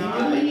 Read it in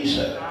your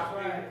leisure.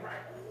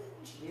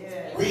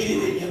 Read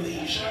it in your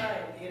leisure.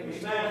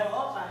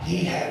 He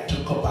had to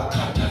go back.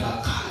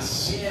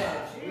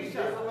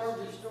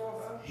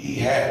 He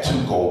had to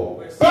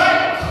go back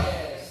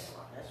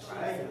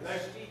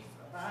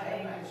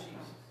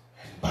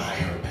and buy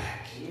her back.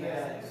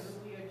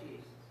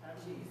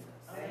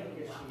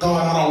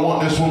 God, I don't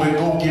want this woman.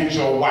 Go get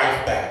your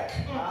wife back.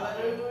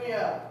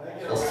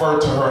 Refer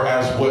to her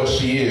as what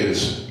she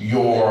is,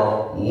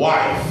 your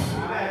wife.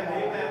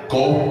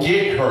 Go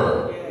get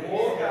her.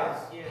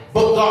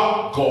 But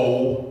God,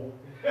 go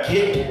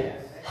get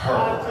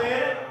her.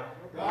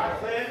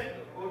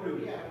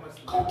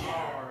 Go get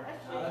her.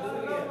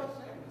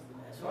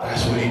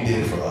 That's what he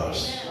did for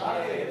us.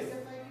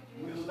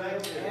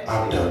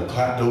 I'm done.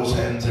 Clap those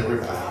hands,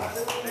 everybody.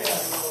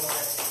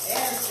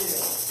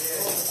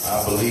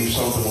 I believe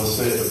something was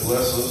said to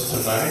bless us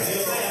tonight.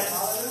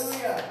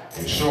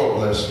 It sure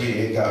blessed me.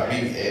 It got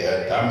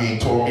me,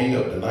 tore me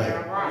up tonight.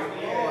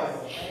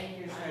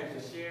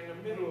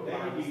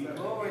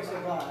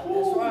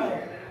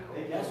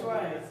 That's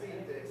right.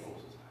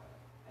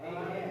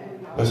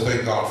 Let's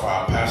thank God for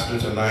our pastor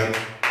tonight.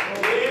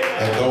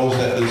 And those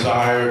that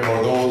desire,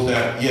 or those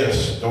that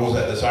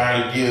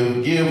desire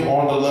to give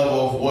on the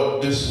level of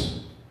what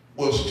this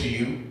was to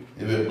you.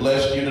 If it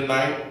blessed you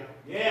tonight,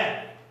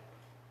 yeah.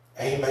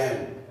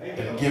 Amen.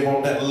 And give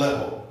on that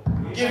level.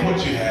 Give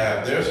what you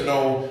have. There's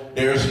no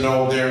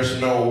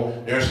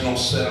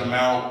set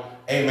amount.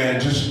 Amen.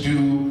 Just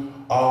do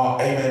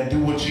do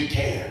what you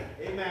can.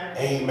 Amen.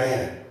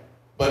 Amen.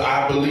 But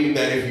I believe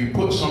that if you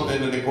put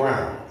something in the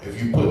ground,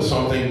 if you put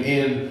something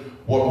in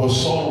what was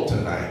sold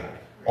tonight,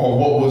 or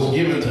what was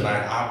given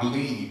tonight, I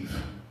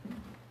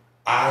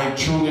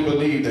truly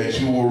believe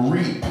that you will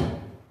reap.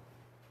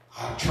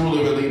 I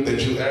truly believe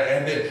that you,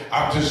 and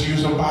I'm just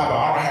using Bible.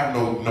 I don't have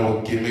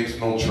no gimmicks,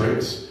 no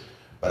tricks.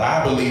 But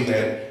I believe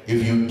that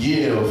if you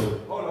give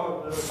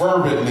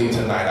fervently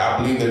tonight, I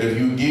believe that if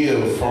you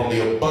give from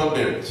the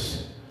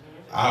abundance,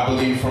 I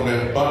believe from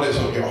the abundance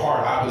of your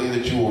heart, I believe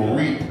that you will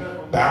reap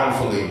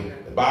bountifully.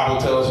 The Bible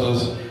tells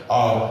us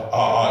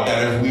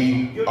that if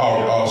we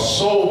are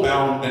soul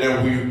bound, and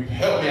if we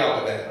help me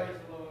out with that.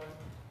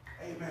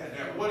 Amen.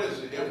 Now, what is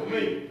it? If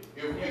we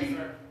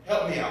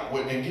help me out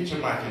with, and get your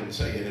mic and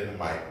say it in the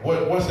mic.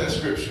 What's that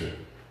scripture?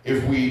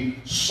 If we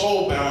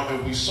sow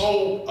bountifully,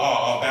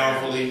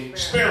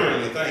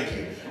 sparingly, thank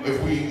you.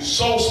 If we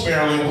sow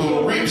sparingly,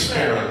 we'll reap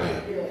sparingly.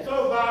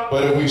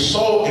 But if we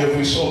sow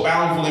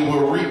bountifully,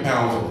 we'll reap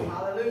bountifully.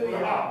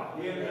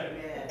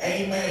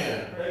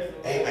 Amen.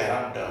 Amen.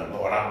 I'm done,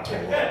 Lord. I'm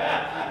done.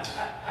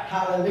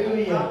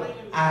 Hallelujah.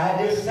 I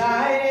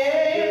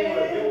decided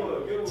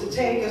to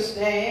take a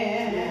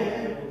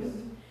stand,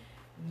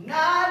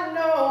 not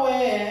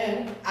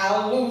knowing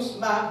I'll lose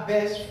my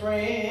best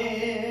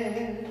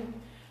friend.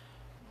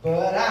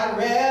 But I'd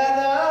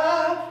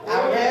rather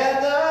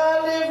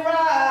live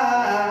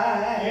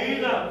right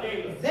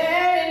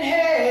than in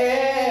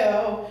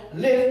hell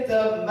lift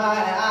up my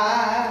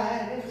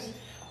eyes.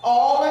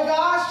 All of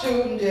God's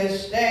children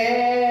just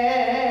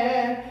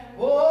stand.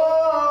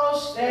 Oh,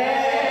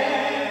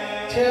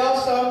 stand. Tell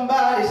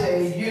somebody,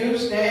 say, you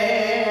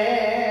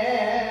stand.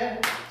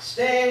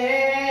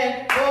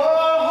 Stand for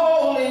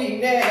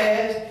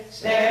holiness.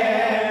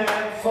 Stand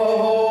for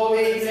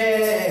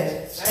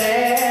holiness.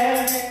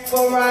 Stand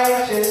for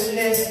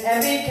righteousness,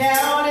 and be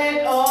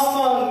counted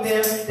among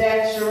them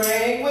that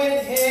reign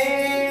with him.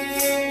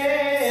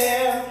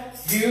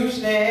 You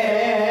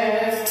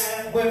stand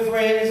when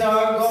friends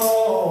are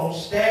gone.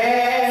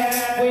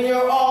 Stand when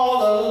you're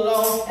all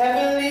alone.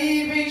 And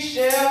believe he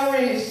shall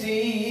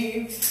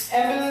receive.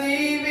 And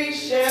believe he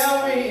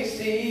shall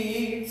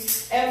receive.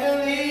 And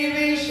believe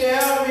he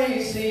shall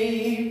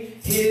receive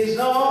his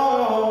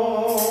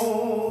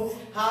own.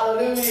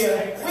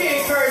 Hallelujah. We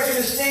encourage you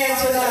to stand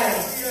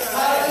tonight.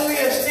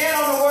 Hallelujah. Stand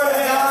on the word of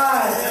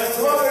God.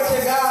 Glory to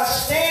God.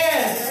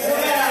 Stand. No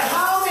matter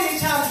how many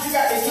times you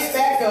got to get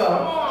back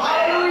up.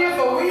 Hallelujah.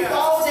 For we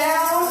fall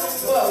down,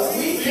 but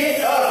we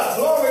get up.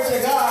 Glory to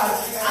God.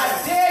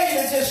 I dare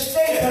you to just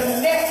stay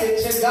connected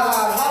to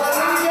God.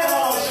 Hallelujah.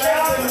 Stay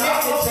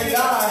connected to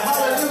God.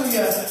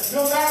 Hallelujah.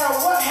 No matter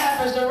what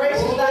happens, the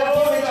race is not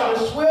given to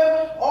the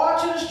swift or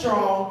to the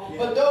strong,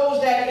 but those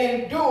that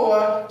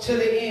endure to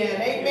the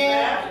end.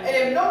 Amen. And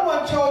if no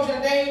one told you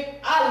today,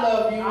 I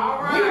love you,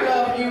 we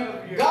love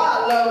you,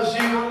 God loves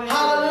you.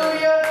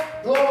 Hallelujah.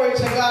 Glory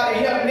to God.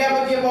 And he'll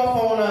never give up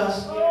on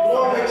us.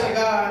 Glory to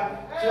God.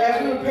 So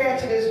as we prepare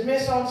to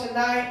dismiss on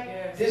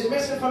tonight,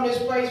 dismissing from this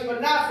place,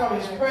 but not from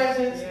his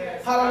presence.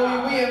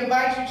 Hallelujah. We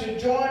invite you to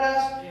join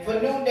us for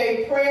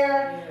noonday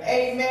prayer.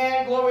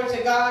 Amen. Glory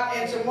to God.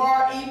 And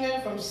tomorrow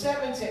evening from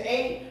 7 to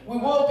 8, we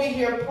will be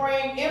here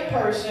praying in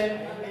person.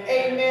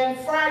 Amen.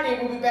 Friday,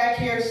 we'll be back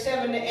here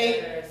 7 to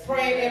 8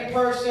 praying in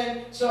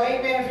person. So,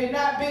 amen. If you're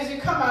not busy,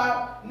 come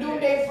out.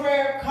 Noonday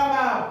prayer, come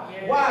out.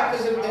 Why?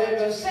 Because if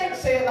the saints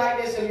say it like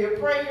this, if you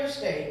pray, you'll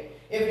stay.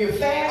 If you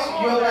fast,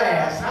 you'll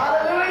last.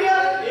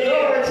 Hallelujah.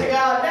 Glory to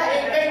God. That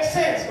it makes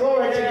sense.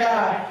 Glory to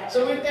God.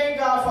 So we thank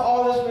God for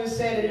all that's been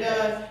said and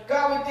done.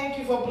 God, we thank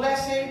you for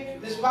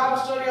blessing this Bible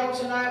study on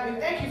tonight. We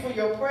thank you for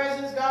your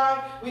presence,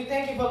 God. We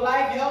thank you for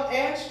life, health,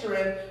 and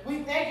strength.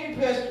 We thank you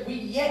because we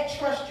yet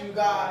trust you,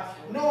 God,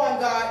 knowing,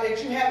 God,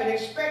 that you have an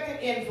expected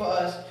end for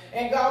us.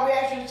 And God, we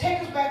ask you to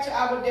take us back to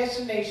our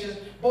destinations,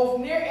 both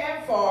near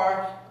and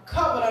far,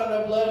 covered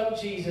under the blood of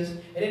Jesus.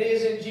 And it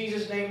is in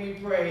Jesus' name we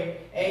pray.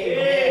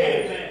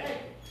 Amen.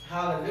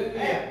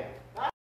 Hallelujah.